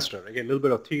parameters we consider, again, a little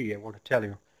bit of theory I want to tell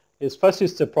you, is first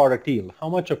is the product yield, how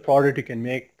much of product you can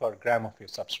make per gram of your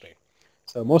substrate.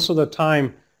 So most of the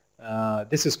time,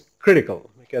 this is critical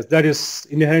because that is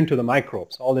inherent to the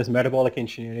microbes, all this metabolic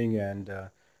engineering, and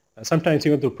sometimes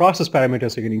even through process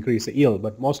parameters you can increase the yield,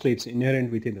 but mostly it's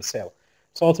inherent within the cell.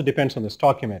 It also depends on the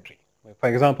stoichiometry. For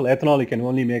example, ethanol you can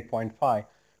only make 0.5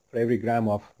 for every gram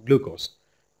of glucose.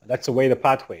 That's the way the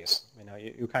pathway is.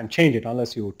 You can't change it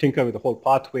unless you tinker with the whole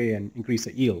pathway and increase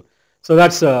the yield. So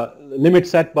that's a limit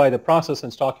set by the process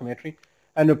and stoichiometry.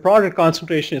 And the product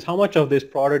concentration is how much of this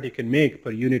product you can make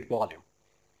per unit volume.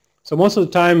 So most of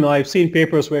the time I've seen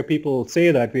papers where people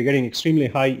say that we're getting extremely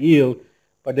high yield,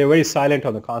 but they're very silent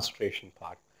on the concentration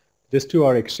part. These two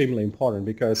are extremely important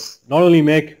because not only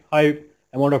make high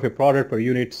amount of a product per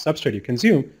unit substrate you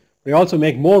consume, we also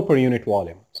make more per unit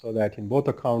volume, so that in both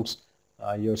accounts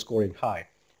you're scoring high.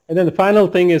 And then the final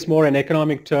thing is more an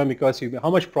economic term because how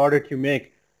much product you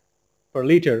make per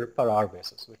liter per hour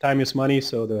basis. So time is money,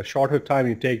 so the shorter time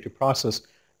you take to process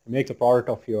and make the product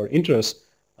of your interest,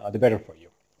 the better for you.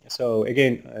 So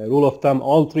again, a rule of thumb,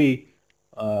 all three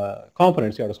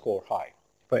components you have to score high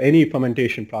for any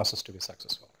fermentation process to be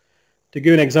successful. To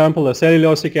give an example, a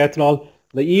cellulosic ethanol,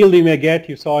 the yield you may get,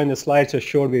 you saw in the slides I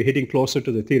showed, we're hitting closer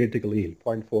to the theoretical yield,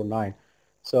 0.49.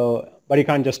 So, but you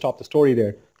can't just stop the story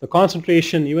there. The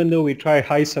concentration, even though we try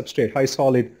high substrate, high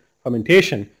solid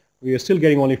fermentation, we are still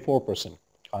getting only 4%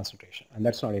 concentration, and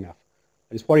that's not enough.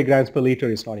 It is 40 grams per liter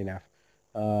is not enough.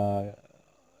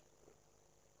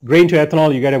 Grain to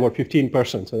ethanol, you get about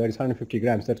 15%, so that is 150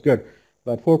 grams, that's good.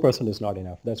 But 4% is not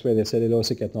enough. That's where the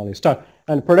cellulosic ethanol is stuck.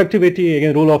 And productivity,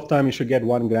 again, rule of thumb, you should get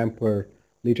 1 gram per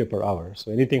liter per hour.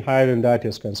 So anything higher than that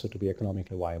is considered to be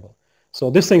economically viable. So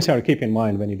these things you have to keep in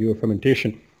mind when you do a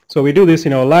fermentation. So we do this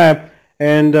in our lab,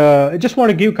 and I just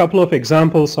want to give a couple of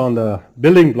examples on the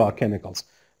building block chemicals.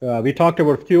 We talked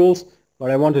about fuels, but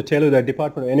I want to tell you that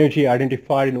Department of Energy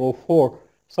identified in 2004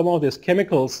 some of these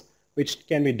chemicals which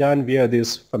can be done via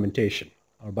this fermentation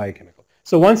or biochemical.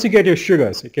 So once you get your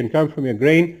sugars, it can come from your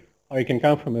grain or it can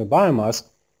come from your biomass.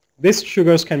 These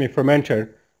sugars can be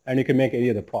fermented and you can make any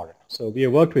other product. So we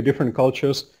have worked with different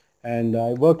cultures, and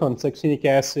I worked on succinic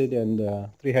acid and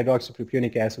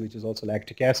 3-hydroxypropionic acid, which is also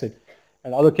lactic acid,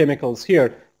 and other chemicals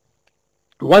here.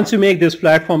 Once you make this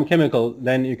platform chemical,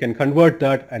 then you can convert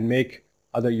that and make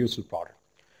other useful product.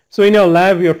 So in our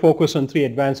lab, we are focused on 3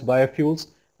 advanced biofuels,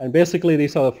 and basically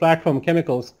these are the platform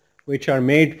chemicals which are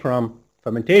made from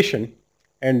fermentation,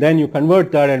 and then you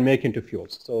convert that and make into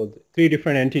fuels. So 3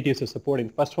 different entities are supporting.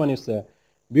 First one is the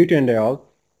butanediol.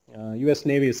 US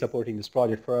Navy is supporting this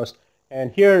project for us.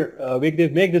 And here we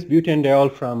make this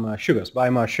butanediol from sugars,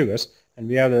 biomass sugars, and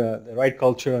we have the right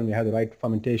culture and we have the right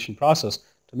fermentation process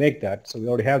to make that. So we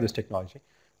already have this technology.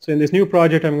 So in this new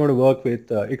project, I'm going to work with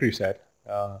ICRISAT.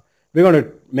 We're going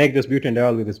to make this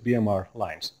butanediol with this BMR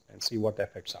lines and see what the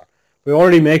effects are. We're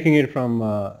already making it from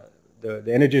the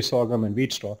energy sorghum and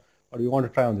wheat straw, but we want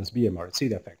to try on this BMR and see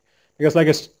the effect. Because like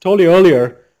I told you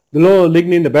earlier, the lower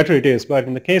lignin, the better it is. But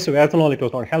in the case of ethanol, it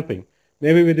was not helping.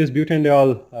 Maybe with this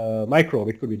butanediol microbe,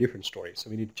 it could be a different story. So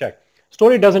we need to check.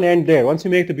 Story doesn't end there. Once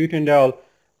you make the butanediol,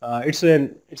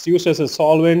 it's used as a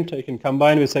solvent. You can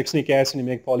combine with succinic acid and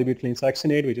make polybutylene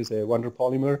succinate, which is a wonder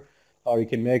polymer. Or you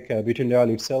can make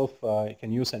butanediol itself. You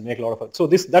can use and make a lot of it. So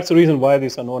that's the reason why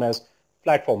these are known as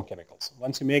platform chemicals.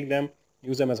 Once you make them,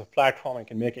 use them as a platform, you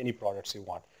can make any products you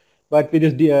want. But with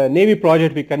this Navy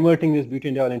project, we're converting this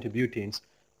butanediol into butenes,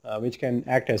 which can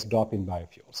act as drop-in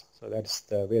biofuels. So that's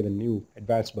where the new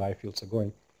advanced biofuels are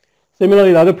going.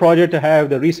 Similarly, the other project I have,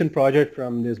 the recent project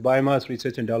from this Biomass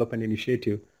Research and Development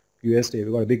Initiative, USDA,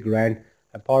 we got a big grant,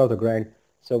 I'm part of the grant.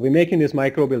 So we're making these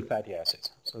microbial fatty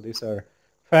acids. So these are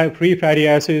free fatty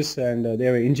acids, and they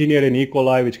are engineered in E.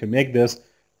 coli, which can make this,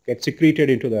 get secreted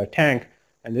into the tank,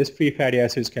 and these free fatty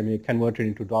acids can be converted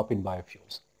into drop-in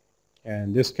biofuels.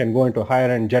 And this can go into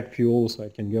higher-end jet fuels, or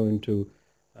it can go into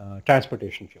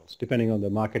transportation fuels, depending on the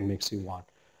market mix you want.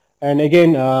 And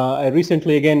again,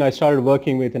 I started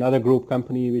working with another group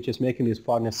company which is making this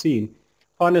farnesene.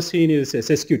 Farnesene is a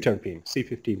sesquiterpene,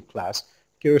 C15 class.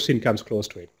 Kerosene comes close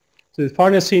to it. So this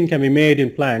farnesene can be made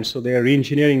in plants, so they are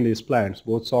re-engineering these plants,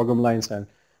 both sorghum lines and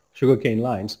sugarcane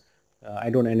lines. I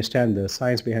don't understand the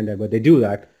science behind that, but they do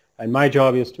that. And my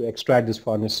job is to extract this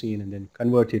farnesene and then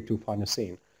convert it to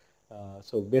farnesene.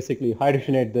 So basically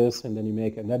hydrogenate this and then you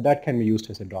make, and that can be used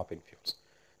as a drop-in fuels.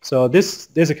 So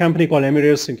there's a company called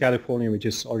Emirates in California which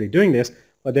is already doing this,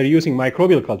 but they're using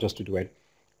microbial cultures to do it.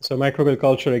 So microbial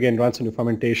culture again runs into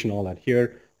fermentation, all that.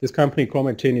 Here, this company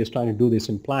Chromatin is trying to do this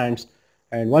in plants,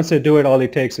 And once they do it, all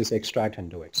it takes is extract and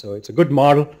do it. So it's a good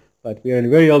model, but we are in a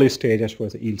very early stage as far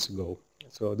as the yields go.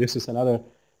 So this is another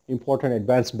important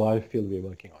advanced biofuel we're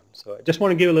working on. So I just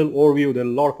want to give a little overview. There are a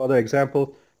lot of other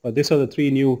examples, but these are the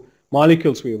 3 new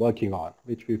molecules we're working on,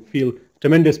 which we feel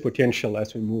tremendous potential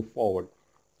as we move forward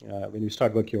when we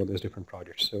start working on these different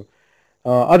projects. So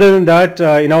other than that,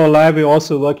 in our lab, we're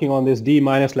also working on this D-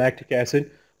 lactic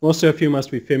acid. Most of you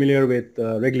must be familiar with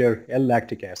regular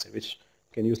L-lactic acid, which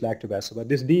can use lactic acid, but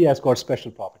this D has got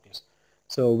special properties.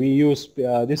 So we use,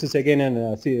 this is again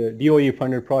a DOE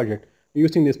funded project, we're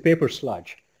using this paper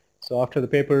sludge. So after the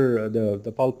paper,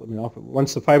 the pulp,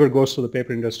 once the fiber goes to the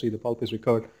paper industry, the pulp is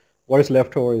recovered, what is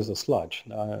left over is the sludge.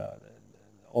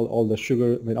 All the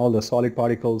sugar, all the solid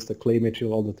particles, the clay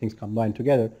material, all the things combined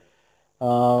together.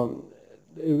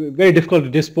 Very difficult to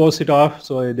dispose it off,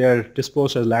 so they're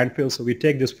disposed as landfills. So we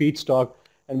take this feedstock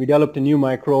and we developed a new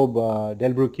microbe,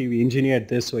 Delbrueckii. We engineered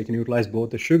this so we can utilize both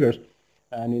the sugars.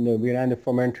 And we ran the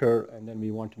fermenter, and then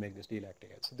we want to make this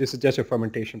D-lactic acid. So this is just a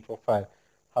fermentation profile,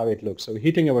 how it looks. So we're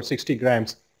heating about 60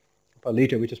 grams per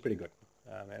liter, which is pretty good.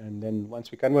 And then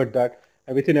once we convert that,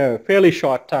 and within a fairly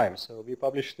short time, so we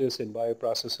published this in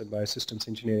Bioprocess and Biosystems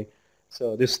Engineering.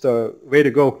 So this is the way to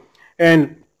go.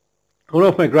 And one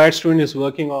of my grad students is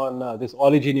working on this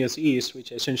oleaginous yeast,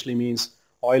 which essentially means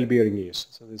oil-bearing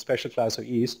yeast. So this special class of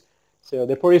yeast. So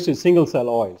they're produced in single-cell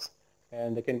oils.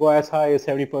 And they can go as high as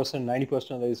 70%,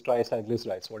 90% of these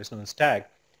triacylglycerides, what is known as TAG.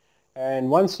 And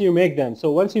once you make them,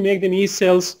 yeast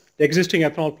cells, the existing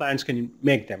ethanol plants can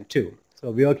make them too.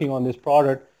 So we're working on this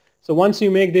product. So once you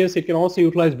make this, it can also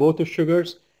utilize both the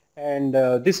sugars, and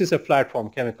this is a flat form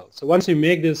chemical. So once you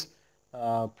make this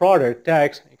product,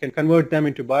 tags, you can convert them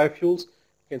into biofuels,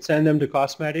 you can send them to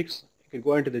cosmetics, you can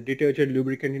go into the detergent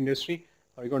lubricant industry,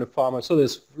 or you're going to pharma. So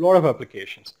there's a lot of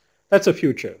applications. That's the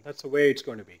future. That's the way it's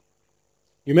going to be.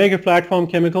 You make a flat form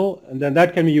chemical, and then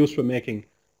that can be used for making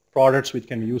products which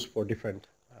can be used for different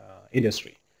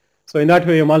industry. So in that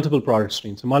way, you have multiple product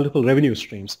streams, multiple revenue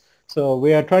streams. So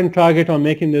we are trying to target on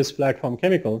making this flat form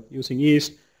chemical using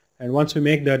yeast, and once we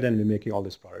make that, then we're making all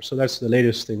these products. So that's the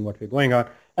latest thing what we're going on.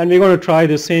 And we're going to try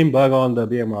the same bug on the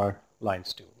BMR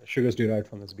lines too, the sugars derived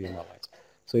from this BMR lines.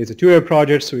 So it's a 2-year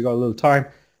project, so we got a little time,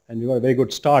 and we got a very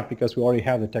good start because we already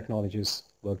have the technologies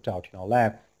worked out in our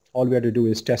lab. All we have to do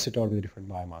is test it out with different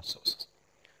biomass sources.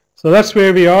 So that's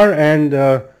where we are, and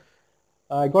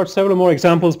I got several more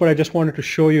examples, but I just wanted to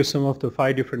show you some of the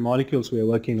 5 different molecules we are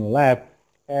working in our lab.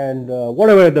 And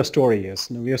whatever the story is,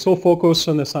 we are so focused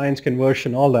on the science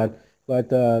conversion, all that, but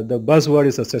the buzzword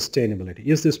is the sustainability.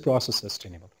 Is this process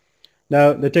sustainable?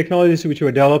 Now, the technologies which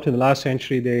were developed in the last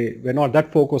century, they were not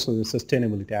that focused on the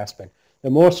sustainability aspect.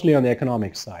 They're mostly on the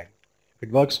economic side. If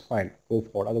it works, fine, go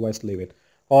for it, otherwise leave it.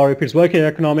 Or if it's working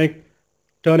economic,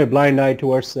 turn a blind eye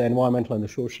towards the environmental and the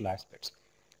social aspects.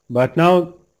 But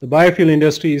now the biofuel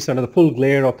industry is under the full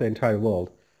glare of the entire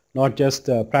world, not just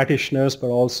the practitioners, but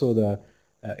also the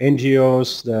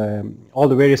NGOs, all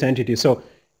the various entities. So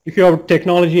if your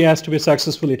technology has to be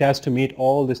successful, it has to meet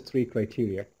all these 3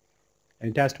 criteria,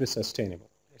 and it has to be sustainable.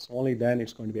 It's only then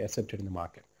it's going to be accepted in the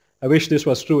market. I wish this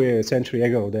was true a century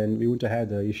ago, then we wouldn't have had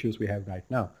the issues we have right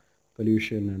now,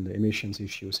 pollution and the emissions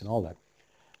issues and all that.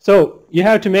 So you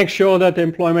have to make sure that the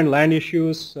employment, land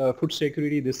issues, food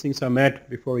security, these things are met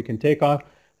before we can take off.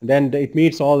 And then it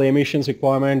meets all the emissions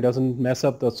requirement, doesn't mess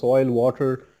up the soil,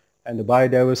 water, and the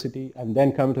biodiversity, and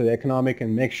then come to the economic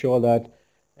and make sure that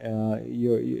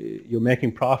you're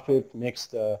making profit, makes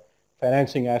the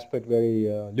financing aspect very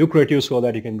lucrative so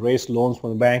that you can raise loans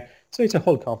from the bank. So it's a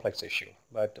whole complex issue.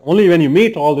 But only when you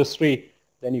meet all these 3,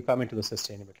 then you come into the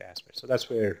sustainability aspect. So that's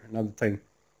where another thing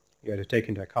you have to take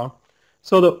into account.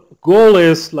 So the goal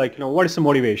is like, what is the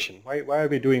motivation? Why are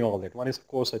we doing all that? One is, of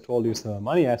course, I told you, is the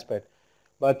money aspect.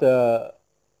 But the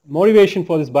motivation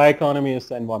for this bioeconomy is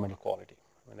the environmental quality,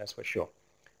 and that's for sure.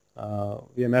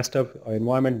 We have messed up our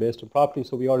environment based on property,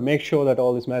 so we ought to make sure that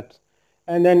all is met.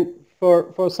 And then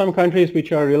for some countries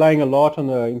which are relying a lot on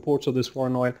the imports of this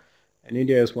foreign oil, and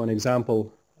India is one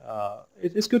example,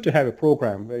 it's good to have a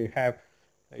program where you have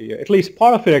at least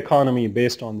part of your economy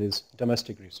based on these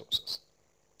domestic resources.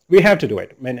 We have to do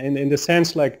it. I mean, in the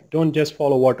sense, like, don't just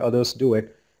follow what others do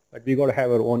it, but we got to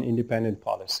have our own independent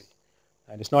policy.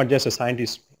 And it's not just a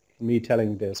scientist in me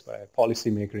telling this, but a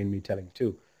policymaker in me telling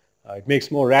too. It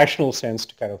makes more rational sense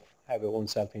to kind of have our own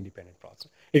self-independent process.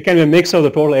 It can be a mix of the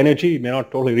total energy. It may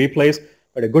not totally replace,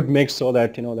 but a good mix so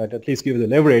that, that at least gives the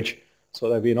leverage so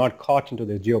that we're not caught into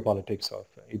the geopolitics of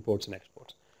imports and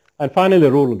exports. And finally,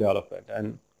 the rural development.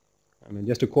 And I mean,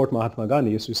 just to quote Mahatma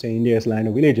Gandhi, used to say India is land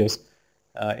of villages.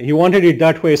 He wanted it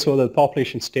that way so that the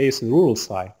population stays in the rural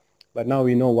side. But now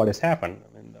we know what has happened.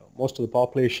 I mean, most of the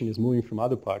population is moving from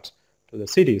other parts to the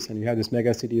cities, and you have these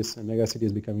mega cities, and mega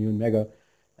cities become even mega,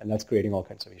 and that's creating all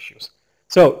kinds of issues.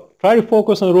 So try to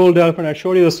focus on rural development. I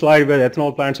showed you the slide where the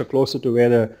ethanol plants are closer to where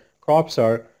the crops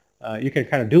are. You can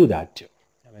kind of do that too.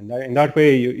 I mean, in that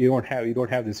way, you don't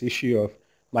have this issue of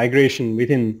migration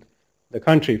within the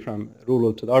country from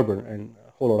rural to the urban and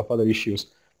a whole lot of other issues.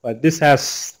 But this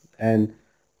has an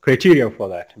criteria for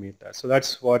that to meet that. So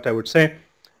that's what I would say.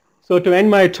 So to end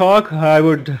my talk, I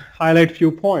would highlight a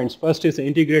few points. First is the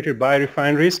integrated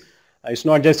biorefineries. It's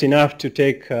not just enough to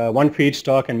take one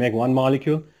feedstock and make one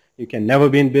molecule. You can never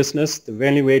be in business. The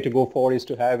only way to go forward is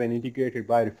to have an integrated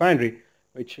biorefinery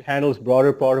which handles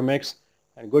broader product mix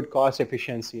and good cost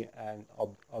efficiency and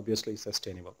obviously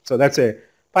sustainable. So that's a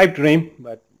pipe dream,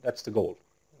 but that's the goal.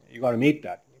 You got to meet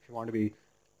that if you want to be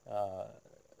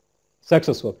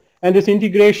successful. And this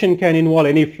integration can involve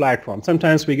any platform.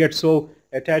 Sometimes we get so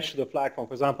attached to the platform.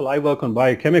 For example, I work on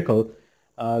biochemical.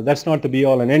 That's not the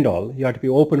be-all and end-all. You have to be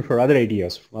open for other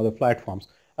ideas from other platforms.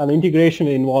 And the integration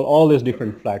will involve all these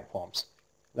different platforms.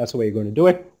 That's the way you're going to do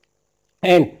it.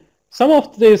 And some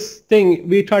of this thing,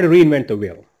 we try to reinvent the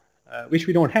wheel, which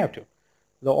we don't have to.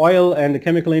 The oil and the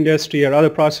chemical industry or other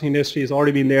processing industry has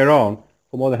already been there around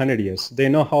for more than 100 years. They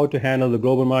know how to handle the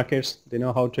global markets. They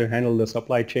know how to handle the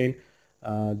supply chain.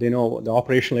 They know the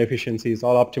operational efficiency is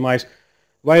all optimized.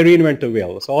 Why reinvent the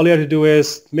wheel? So all you have to do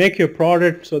is make your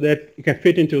product so that you can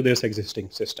fit into this existing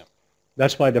system.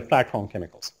 That's why the platform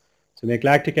chemicals. So make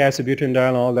lactic acid, butanediol,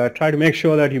 and all that. Try to make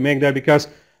sure that you make that because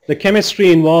the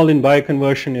chemistry involved in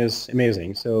bioconversion is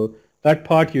amazing. So that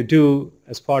part you do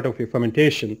as part of your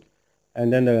fermentation,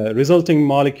 and then the resulting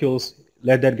molecules,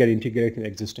 let that get integrated in the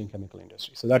existing chemical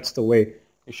industry. So that's the way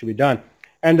it should be done.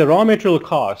 And the raw material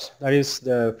cost, that is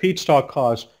the feedstock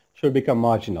cost, should become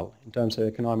marginal in terms of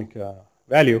economic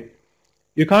value.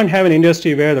 You can't have an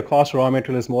industry where the cost of raw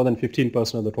material is more than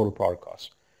 15% of the total product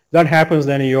cost. That happens,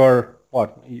 then you're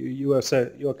what? You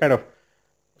are kind of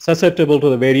susceptible to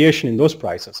the variation in those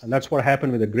prices, and that's what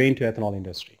happened with the grain to ethanol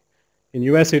industry. In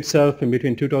US itself, in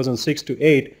between 2006 to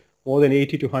 8, more than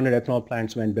 80 to 100 ethanol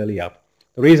plants went belly up.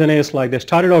 The reason is like they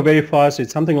started off very fast.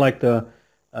 It's something like the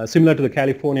similar to the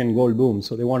Californian gold boom.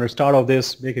 So they want to start off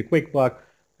this, make a quick buck,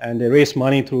 and they raise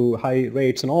money through high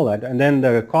rates and all that. And then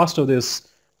the cost of this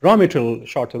raw material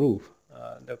shot the roof.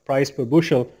 The price per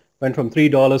bushel went from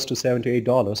 $3 to $7 to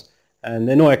 $8, and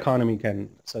then no economy can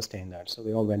sustain that. So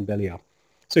they all went belly up.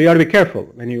 So you have to be careful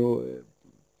when you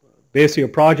base your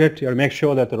project. You have to make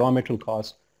sure that the raw material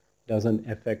cost doesn't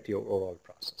affect your overall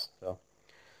process. So,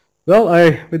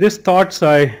 well, with these thoughts,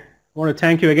 I want to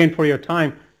thank you again for your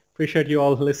time. Appreciate you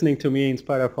all listening to me in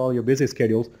spite of all your busy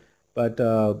schedules. But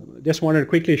just wanted to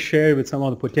quickly share with some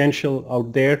of the potential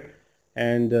out there.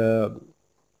 And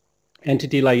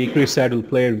entity like ICRISAT will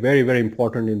play a very, very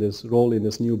important in this role in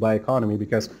this new bioeconomy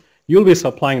because you'll be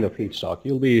supplying the feedstock.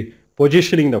 You'll be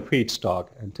positioning the feedstock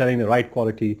and telling the right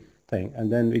quality thing.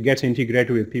 And then it gets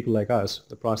integrated with people like us,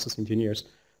 the process engineers,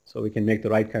 so we can make the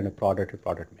right kind of product or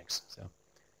product mix. So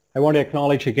I want to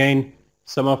acknowledge again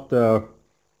some of the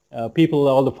people,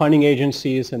 all the funding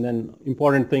agencies, and then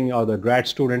important thing are the grad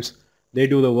students. They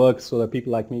do the work so that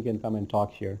people like me can come and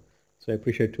talk here. So I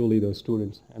appreciate truly those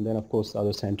students. And then, of course, the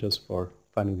other centers for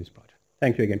funding this project.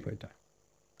 Thank you again for your time.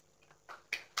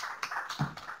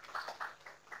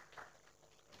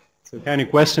 So if you have any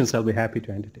questions, I'll be happy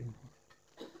to entertain.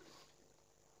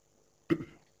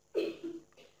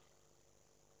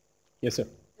 Yes, sir.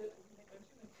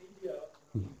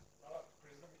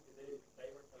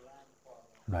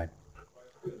 Right.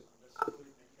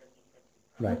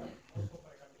 Right.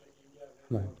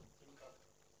 Right.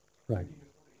 Right.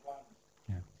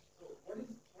 Yeah.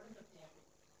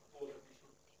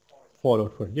 Follow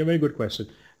for. Yeah, very good question.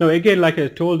 Now, again, like I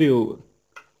told you,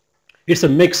 it's a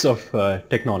mix of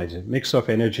technology, mix of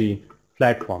energy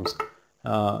platforms.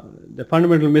 The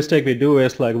fundamental mistake we do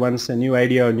is like once a new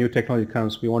idea or new technology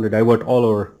comes, we want to divert all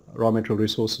our raw material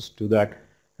resources to that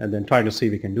and then try to see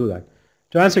if we can do that.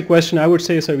 To answer your question, I would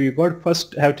say, so we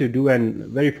first have to do a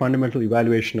very fundamental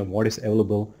evaluation of what is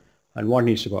available and what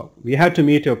needs to go. We have to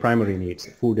meet our primary needs,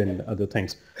 food and other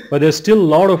things. But there's still a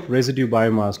lot of residue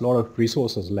biomass, a lot of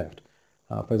resources left.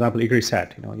 For example,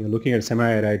 ICRISAT, you're looking at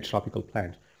semi-arid tropical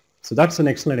plants. So that's an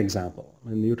excellent example.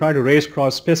 And you try to raise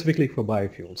crops specifically for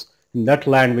biofuels in that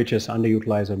land which is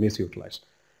underutilized or misutilized.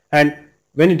 And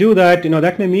when you do that,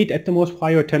 that may meet at the most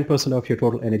 5 or 10% of your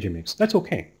total energy mix. That's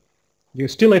okay. You're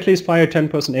still at least 5 or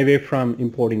 10% away from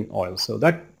importing oil. So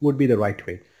that would be the right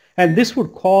way. And this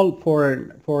would call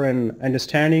for an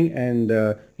understanding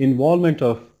and involvement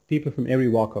of people from every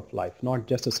walk of life, not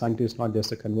just the scientists, not just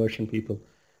the conversion people,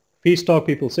 feedstock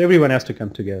people. So everyone has to come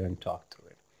together and talk through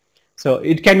it. So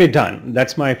it can be done.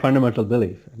 That's my fundamental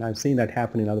belief. And I've seen that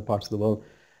happen in other parts of the world.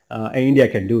 And India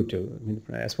can do too. I mean,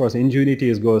 as far as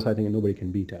ingenuity goes, I think nobody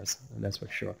can beat us. That's for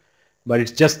sure. But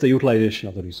it's just the utilization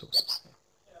of the resources.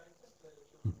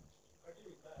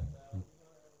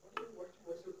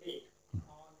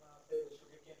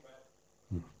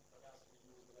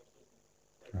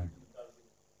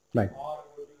 Right.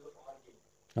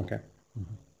 Okay.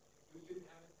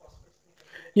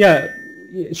 Yeah,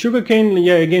 sugarcane,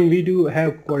 yeah, again, we do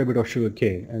have quite a bit of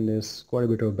sugarcane, and there's quite a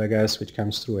bit of bagasse which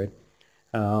comes through it.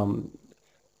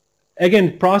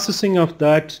 Again, processing of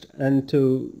that and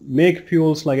to make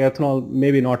fuels like ethanol,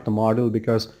 maybe not the model,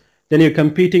 because then you're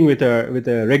competing with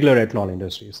a regular ethanol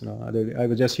industries. You know, I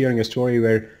was just hearing a story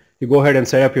where you go ahead and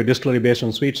set up your distillery based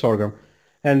on sweet sorghum,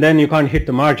 and then you can't hit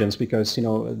the margins because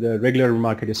the regular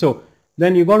market is so.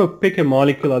 Then you got to pick a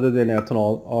molecule other than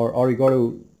ethanol, or you got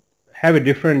to have a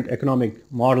different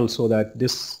economic model so that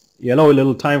you allow a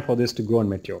little time for this to grow and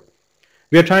mature.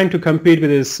 We are trying to compete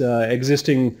with this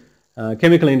existing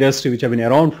chemical industry which have been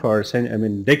around for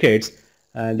decades,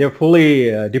 and they're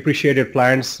fully depreciated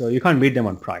plants, so you can't beat them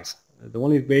on price. The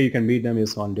only way you can beat them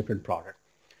is on different product.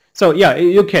 So yeah,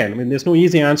 you can. I mean, there's no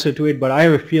easy answer to it, but I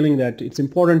have a feeling that it's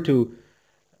important to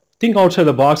think outside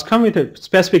the box, come with a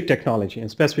specific technology and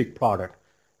specific product,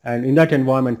 and in that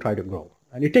environment try to grow.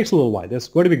 And it takes a little while. There's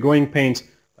going to be growing pains,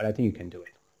 but I think you can do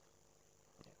it.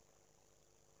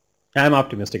 I'm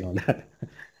optimistic on that.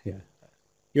 Yeah,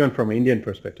 even from an Indian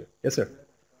perspective. Yes, sir.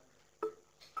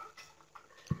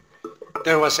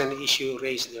 There was an issue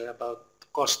raised there about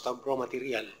cost of raw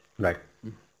material. Right.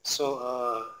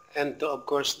 So, and of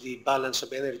course the balance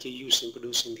of energy used in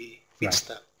producing the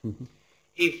feedstock. Right.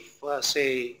 If,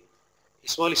 say,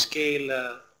 small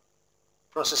scale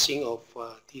processing of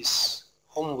this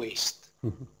home waste,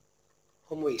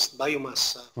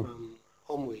 biomass from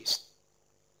home waste,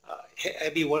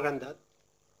 have you worked on that?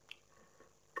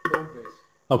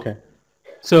 Okay.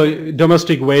 So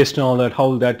domestic waste and all that, how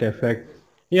will that affect?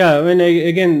 Yeah, I mean,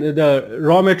 again, the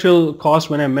raw material cost,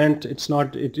 when I meant,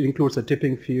 it includes a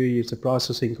tipping fee, it's a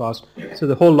processing cost, so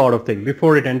the whole lot of things.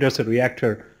 Before it enters the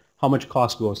reactor, how much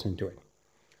cost goes into it.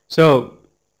 So,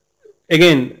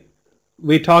 again,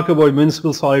 we talk about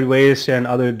municipal solid waste and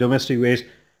other domestic waste,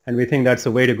 and we think that's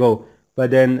the way to go.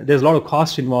 But then there's a lot of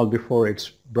cost involved before it's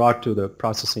brought to the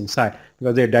processing site,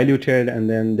 because they're diluted and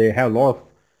then they have a lot of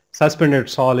suspended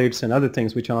solids and other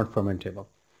things which are not fermentable.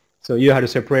 So you have to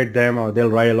separate them, or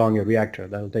they'll ride along your reactor.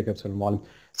 That'll take up certain volume.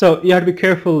 So you have to be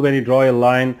careful when you draw a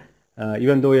line,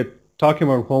 even though you're talking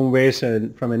about home waste,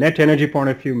 and from a net energy point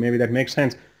of view, maybe that makes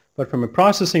sense. But from a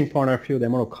processing point of view, the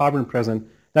amount of carbon present,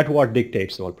 that's what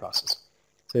dictates the whole process.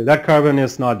 So if that carbon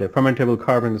is not there, fermentable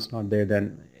carbon is not there,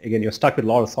 then again, you're stuck with a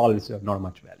lot of solids of not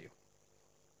much value.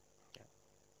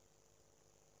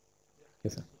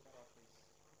 Yes, sir.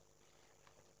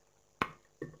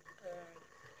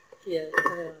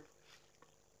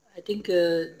 I think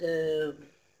the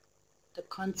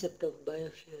concept of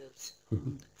biofuels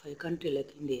for a country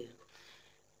like India,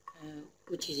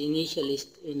 which is initially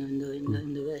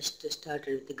in the West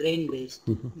started with the grain-based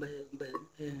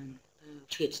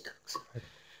feedstocks,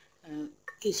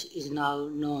 is now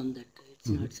known that it's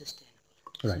not sustainable.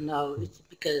 Right. So now it's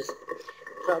because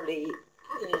probably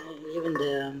even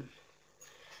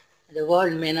the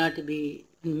world may not be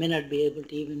able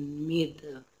to even meet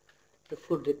the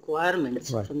food requirements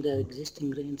from the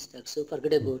existing grain stocks. So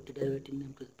forget about diverting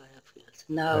them to the biofuels.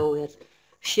 Now we are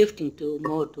shifting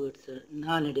more towards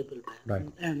non-edible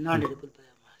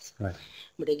biomass. Right.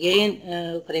 But again,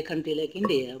 for a country like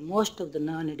India, most of the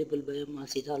non-edible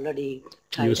biomass is already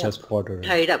tied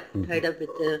up with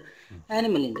the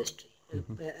animal industry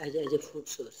as a food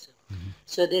source.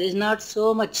 So there is not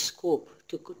so much scope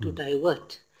to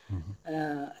divert.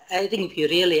 I think if you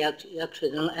really actually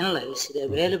analyze the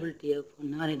availability of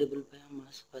non-edible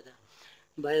biomass for the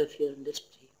biofuel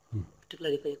industry,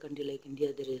 particularly for a country like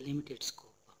India, there is limited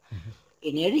scope.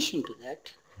 In addition to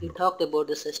that, you talked about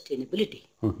the sustainability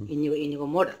in your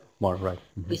model. Right.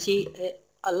 You see,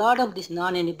 a lot of this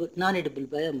non-edible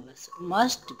biomass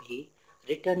must be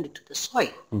returned to the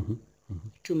soil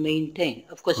to maintain.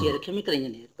 Of course, you're a chemical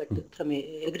engineer, but from an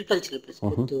agricultural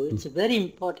perspective, it's very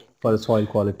important for the soil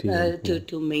quality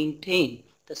to maintain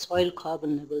the soil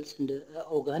carbon levels and the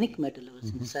organic matter levels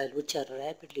in the soil, which are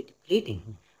rapidly depleting,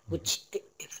 which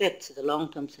affects the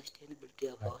long-term sustainability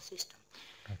of our system.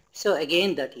 So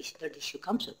again, that issue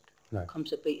comes up.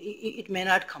 It may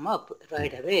not come up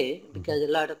right away because a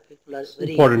lot of people are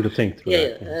very important to think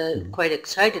through. Quite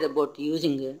excited about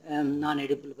using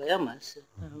non-edible biomass,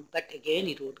 but again,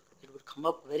 it would come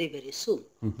up very, very soon,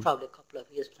 probably a couple of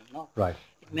years from now. Right.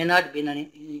 It may not be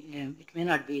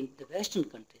in the Western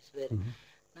countries where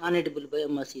non-edible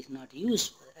biomass is not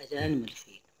used as animal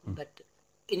feed, but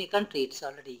in a country it's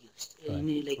already used,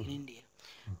 like in India.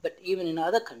 But even in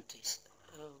other countries,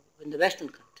 in the Western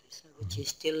countries, which is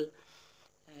still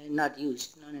not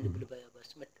used, non-edible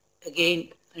biomass. But again,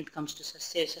 when it comes to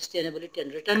sustainability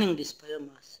and returning this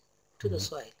biomass to the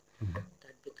soil,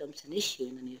 that becomes an issue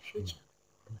in the near future.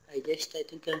 I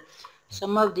think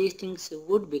some of these things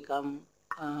would become,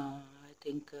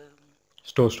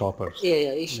 Showstoppers.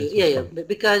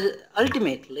 Because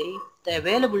ultimately the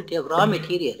availability of raw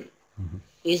material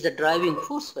is the driving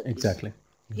force for this. Exactly.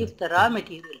 If the raw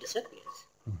material disappears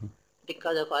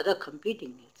because of other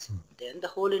competing needs, then the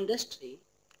whole industry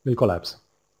will collapse.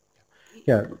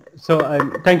 Yeah. So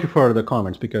thank you for the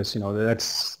comments, because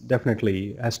that's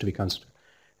definitely has to be considered.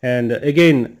 And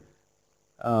again,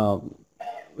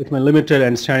 with my limited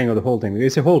understanding of the whole thing,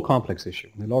 it's a whole complex issue.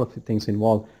 A lot of things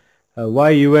involved. Why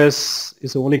U.S.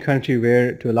 is the only country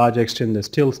where, to a large extent, they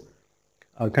still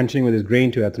are continuing with this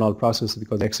grain to ethanol process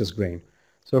because of excess grain.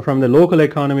 So from the local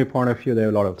economy point of view, they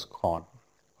have a lot of corn,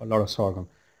 a lot of sorghum.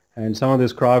 And some of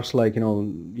these crops, like,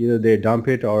 either they dump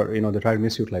it or, they try to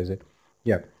misutilize it.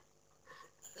 Yeah.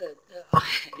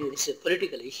 It's a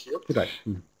political issue. Right.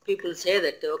 People say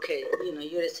that, okay,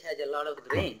 US has a lot of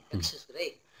grain, excess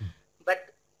grain,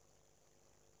 but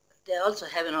they also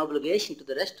have an obligation to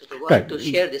the rest of the world to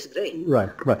share this grain. Right.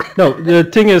 No, the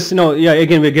thing is,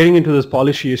 again, we're getting into this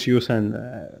policy issues and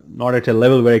not at a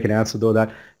level where I can answer though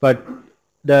that. But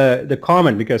the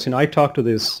comment, because, I talked to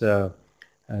this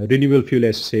Renewable Fuel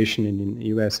Association in the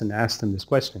US and asked them this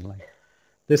question. Like,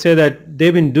 they say that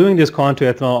they've been doing this corn to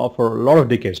ethanol for a lot of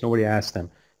decades. Nobody asked them.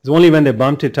 It's only when they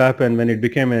bumped it up and when it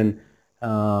became an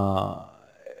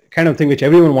kind of thing which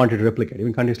everyone wanted to replicate,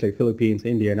 even countries like Philippines,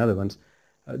 India, and other ones,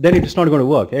 then it's not going to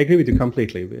work. I agree with you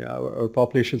completely. Our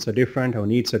populations are different, our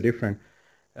needs are different.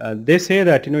 They say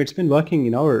that, it's been working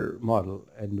in our model.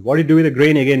 And what do you do with the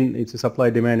grain? Again, it's a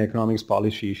supply-demand economics,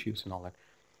 policy issues and all that.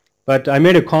 But I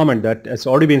made a comment that it's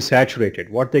already been saturated.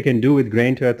 What they can do with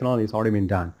grain to ethanol has already been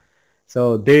done.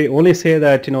 So they only say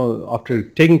that, after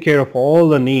taking care of all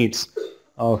the needs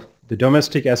of the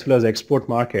domestic as well as export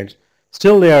markets,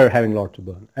 still they are having a lot to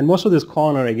burn. And most of this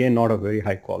corn are, again, not of very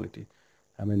high quality.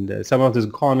 I mean, some of this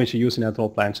corn which you use in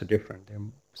ethanol plants are different. They're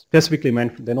specifically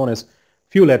meant, they're known as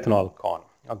fuel ethanol corn,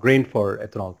 or grain for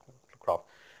ethanol crop.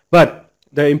 But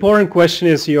the important question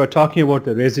is, you are talking about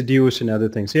the residues and other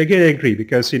things. So again, I agree,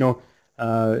 because,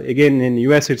 again, in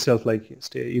US itself, like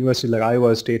universities like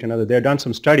Iowa State and other, they have done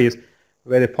some studies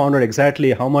where they found out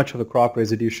exactly how much of the crop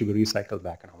residue should be recycled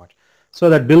back and how much. So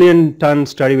that billion-ton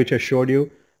study which I showed you,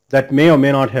 that may or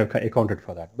may not have accounted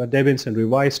for that. But there have been some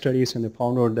revised studies and they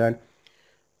found out that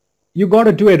you got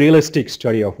to do a realistic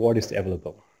study of what is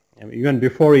available. I mean, even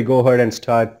before we go ahead and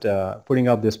start putting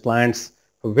up these plants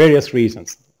for various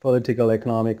reasons, political,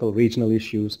 economical, regional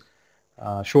issues,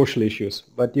 social issues.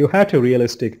 But you have to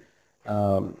realistic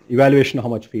evaluation of how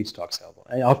much feedstock is available.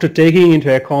 And after taking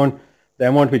into account the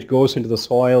amount which goes into the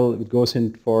soil, it goes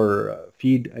in for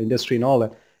feed industry and all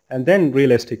that, and then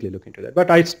realistically look into that. But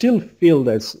I still feel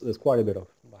there's quite a bit of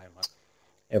biomass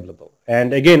available.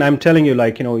 And again, I'm telling you,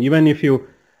 like, even if you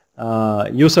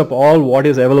use up all what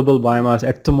is available biomass,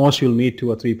 at the most you'll meet 2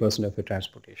 or 3% of your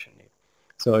transportation need.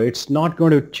 So it's not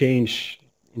going to change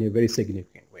in a very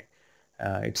significant way.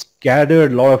 It's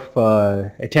gathered a lot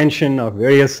of attention of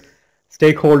various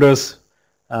stakeholders,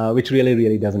 which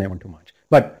really doesn't amount to much.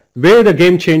 But where the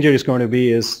game changer is going to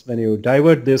be is when you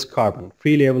divert this carbon,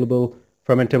 freely available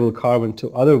fermentable carbon,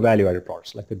 to other value-added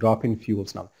products like the drop-in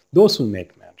fuels now. Those will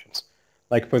make margins.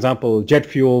 Like, for example, jet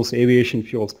fuels, aviation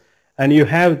fuels, and you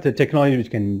have the technology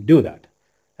which can do that.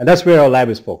 And that's where our lab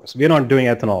is focused. We're not doing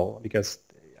ethanol because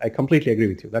I completely agree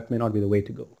with you. That may not be the way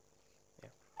to go.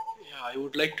 Yeah, I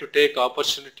would like to take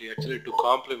opportunity actually to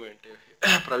compliment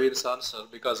Praveen's answer,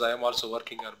 because I am also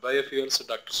working on biofuels.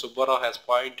 Dr. Subbarao has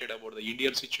pointed about the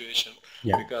Indian situation,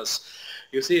 because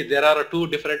you see there are 2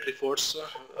 different reports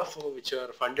which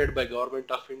are funded by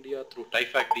Government of India through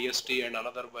TIFAC DST and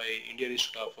another by Indian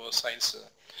Institute of Science,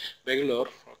 Bangalore.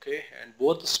 Okay, and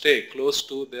both stay close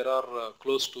to, there are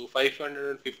close to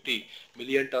 550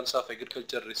 million tons of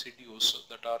agriculture residues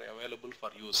that are available for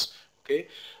use. Okay.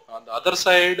 On the other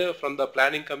side, from the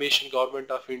Planning Commission, Government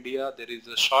of India, there is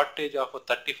a shortage of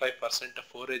 35% of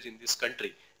forage in this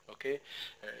country. Okay.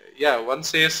 One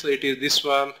says it is this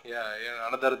one,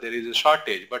 another there is a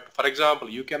shortage. But for example,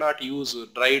 you cannot use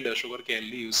dried sugarcane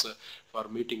leaves for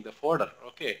meeting the fodder,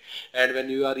 okay. And when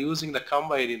you are using the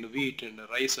combine in wheat and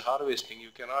rice harvesting, you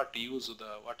cannot use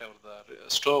the whatever the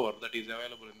stover that is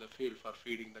available in the field for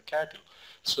feeding the cattle.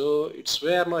 So it's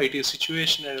where no, it is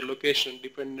situation and location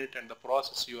dependent and the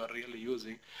process you are really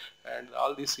using, and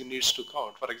all this needs to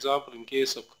count. For example, in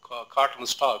case of cotton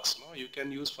stalks, no, you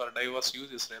can use for diverse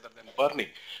uses rather than burning.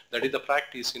 That is the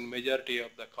practice in majority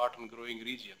of the cotton growing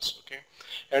regions, okay.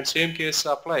 And same case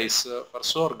applies for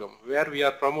sorghum, where we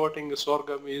are promoting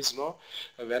sorghum is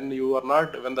when you are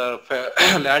not, when the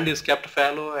land is kept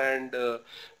fallow and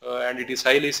it is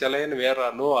highly saline, where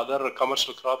no other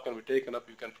commercial crop can be taken up,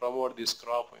 you can promote this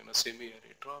crop in a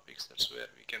semi-arid tropics. That's where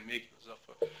we can make use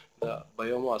of the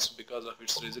biomass because of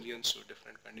its resilience to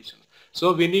different conditions.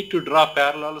 So we need to draw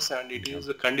parallels, and it is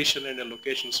a condition and a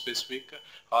location specific.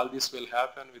 All this will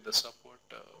happen with the support,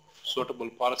 suitable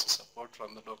policy support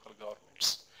from the local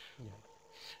governments.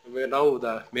 Where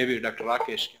now maybe Dr.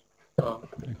 Rakesh.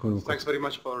 Thanks very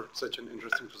much for such an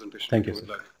interesting presentation. Thank you.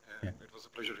 It was a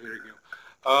pleasure hearing you.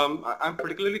 I'm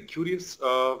particularly curious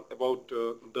about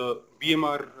the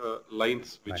BMR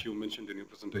lines which you mentioned in your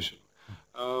presentation.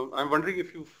 I'm wondering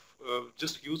if you've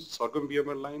just used sorghum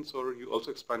BMR lines, or you also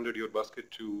expanded your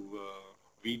basket to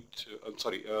wheat,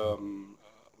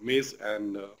 maize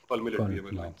and pearl millet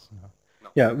BMR lines. No.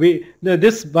 Yeah,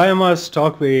 this biomass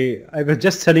talk, I was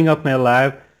just setting up my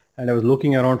lab and I was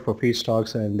looking around for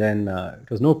feedstocks, and then it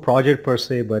was no project per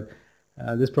se, but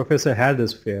this professor had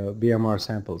this BMR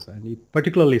samples, and he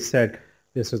particularly said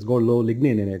this has got low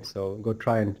lignin in it, so go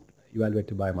try and evaluate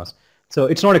the biomass. So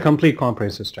it's not a complete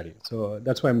comprehensive study, so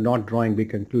that's why I'm not drawing big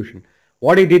conclusion.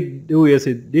 What he did do is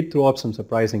it did throw up some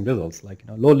surprising results, like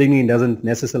low lignin doesn't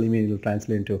necessarily mean it will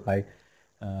translate into high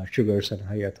sugars and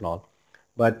high ethanol,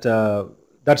 but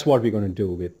that's what we're going to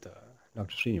do with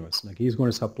Dr. Srinivas. Like, he's going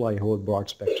to supply a whole broad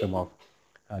spectrum of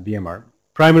BMR,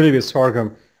 primarily with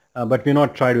sorghum, but we're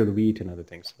not tried with wheat and other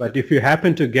things. But if you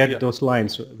happen to get those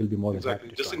lines, we'll be more than happy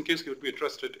to Just try. in case you would be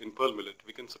interested in pearl millet,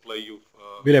 we can supply you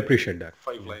we'll appreciate that.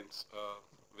 5 lines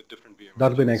with different BMR.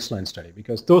 That'll be an excellent study,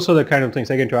 because those are the kind of things,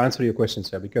 again, to answer your question,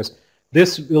 sir, because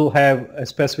this will have a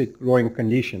specific growing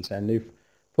conditions, and if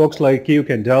folks like you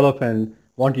can develop and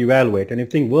want to evaluate, and if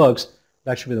thing works,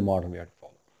 that should be the model we have to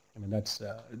follow. I mean, that's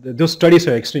those studies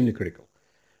are extremely critical.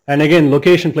 And again,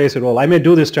 location plays a role. I may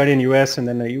do this study in US, and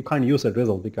then you can't use that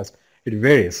result because it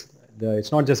varies.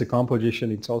 It's not just the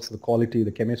composition, it's also the quality,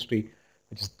 the chemistry,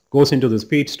 which goes into this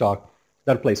feedstock,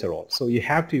 that plays a role. So you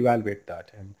have to evaluate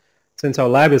that. And since our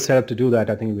lab is set up to do that,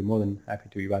 I think we'll be more than happy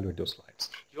to evaluate those slides.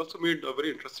 You also made a very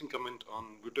interesting comment on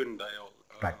butanediol.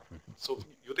 Right. So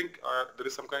you think there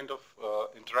is some kind of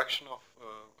interaction of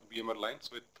BMR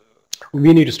lines with...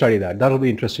 We need to study that. That'll be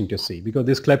interesting to see, because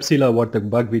this Klebsiella, what the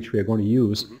bug which we are going to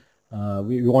use,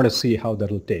 we want to see how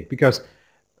that'll take. Because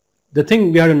the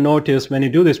thing we have to note is when you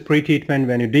do this pre-treatment,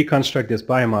 when you deconstruct this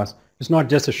biomass, it's not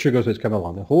just the sugars which come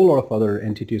along, a whole lot of other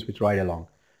entities which ride along.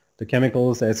 The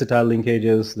chemicals, the acetyl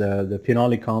linkages, the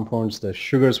phenolic compounds, the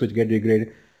sugars which get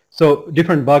degraded. So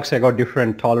different bugs have got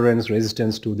different tolerance,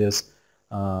 resistance to this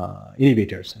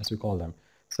inhibitors, as we call them.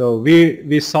 So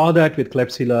we saw that with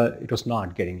Klebsiella, it was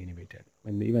not getting inhibited.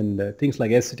 And even the things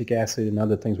like acetic acid and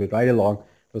other things with right along,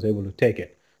 it was able to take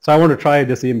it. So I want to try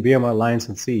this in BMR lines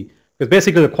and see, because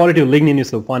basically the quality of lignin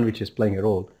is the one which is playing a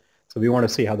role. So we want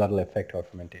to see how that will affect our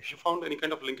fermentation. You found any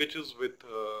kind of linkages with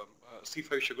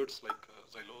C5 sugars like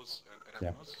xylose and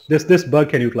arabinose? Yeah. This bug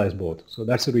can utilize both. So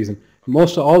that's the reason.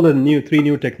 All the three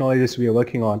new technologies we are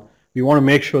working on, we want to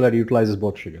make sure that it utilizes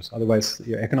both sugars. Otherwise,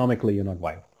 economically, you're not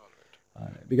viable.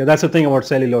 Because that's the thing about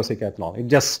cellulosic ethanol. It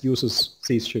just uses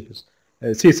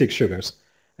C6 sugars.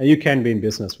 And you can be in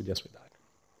business with that.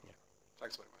 Yeah.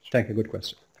 Thanks very much. Thank you. Good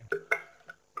question.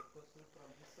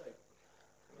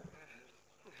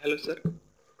 Hello, sir.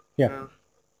 Yeah.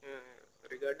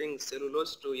 Regarding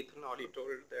cellulose to ethanol, you told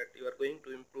that you are going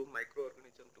to improve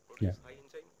microorganism to produce high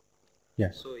enzyme.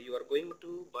 Yeah. So you are going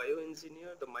to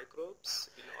bioengineer the microbes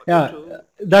in Yeah,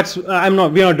 order to...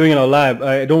 we're not doing it in our lab.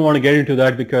 I don't want to get into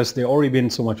that because there already been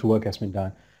so much work has been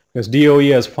done. Because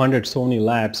DOE has funded so many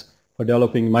labs for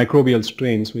developing microbial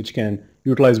strains which can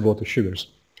utilize both the sugars.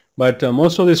 But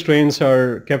most of the strains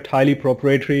are kept highly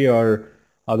proprietary, or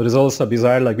the results are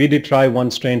bizarre. Like we did try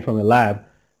one strain from a lab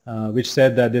which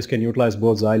said that this can utilize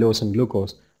both xylose and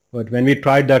glucose. But when we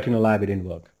tried that in a lab, it didn't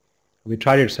work. We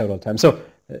tried it several times. So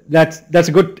that's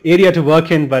a good area to work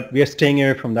in, but we are staying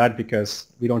away from that because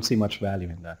we don't see much value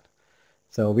in that.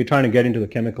 So we're trying to get into the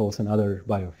chemicals and other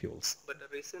biofuels. But a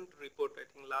recent report, I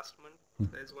think last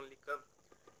month, has only come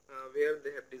where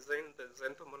they have designed the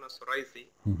Xanthomonas rhizae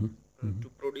to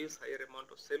produce higher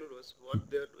amount of cellulose. What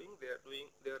they are doing,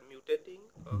 they are mutating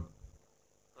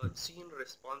gene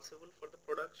responsible for the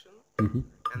production,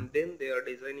 and then they are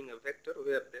designing a vector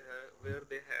where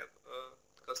they have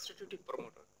a constitutive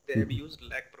promoter. They have used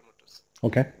lag promoters.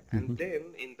 Okay. And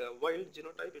then in the wild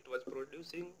genotype, it was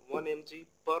producing 1 mg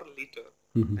per liter,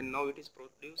 and now it is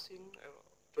producing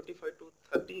 25 to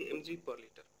 30 mg per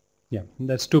liter. Yeah,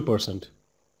 that's 2%.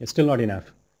 It's still not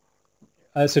enough.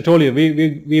 As I told you,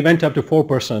 we went up to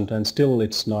 4% and still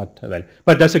it's not well.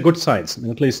 But that's a good science. I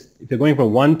mean, at least if you're going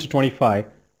from 1 to 25,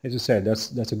 as you said,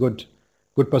 that's a good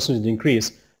percentage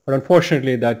increase. But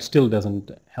unfortunately, that still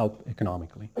doesn't help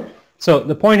economically. So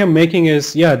the point I'm making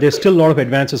is, yeah, there's still a lot of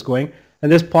advances going,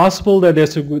 and it's possible that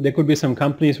there could be some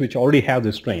companies which already have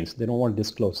the strains. They don't want to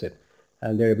disclose it,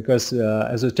 and because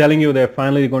as I was telling you, there are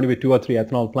finally going to be 2 or 3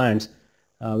 ethanol plants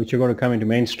which are going to come into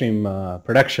mainstream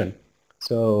production.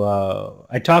 So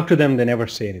I talk to them, they never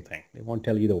say anything. They won't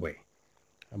tell either way.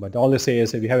 But all they say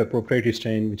is that we have a proprietary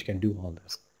strain which can do all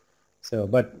this. So,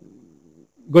 but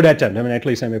good attempt. I mean, at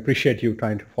least I appreciate you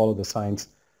trying to follow the science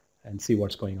and see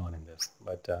what's going on in this.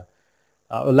 But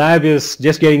our lab is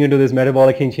just getting into this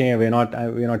metabolic engineering.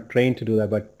 We're not trained to do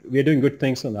that, but we're doing good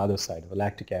things on the other side, the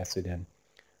lactic acid and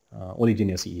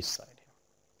oleaginous yeast side.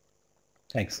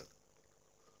 Thanks.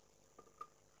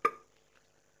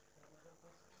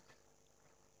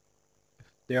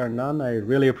 There are none. I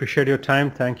really appreciate your time.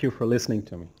 Thank you for listening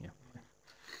to me. Yeah,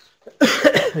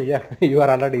 yeah, you are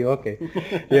already okay.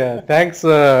 Yeah, thanks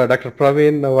Dr.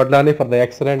 Praveen Vadlani for the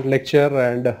excellent lecture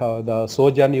and the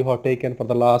sojourn you have taken for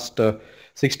the last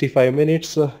 65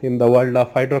 minutes in the world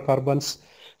of hydrocarbons.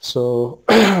 So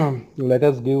let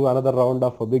us give another round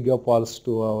of big applause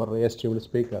to our esteemed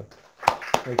speaker.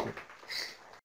 Thank you.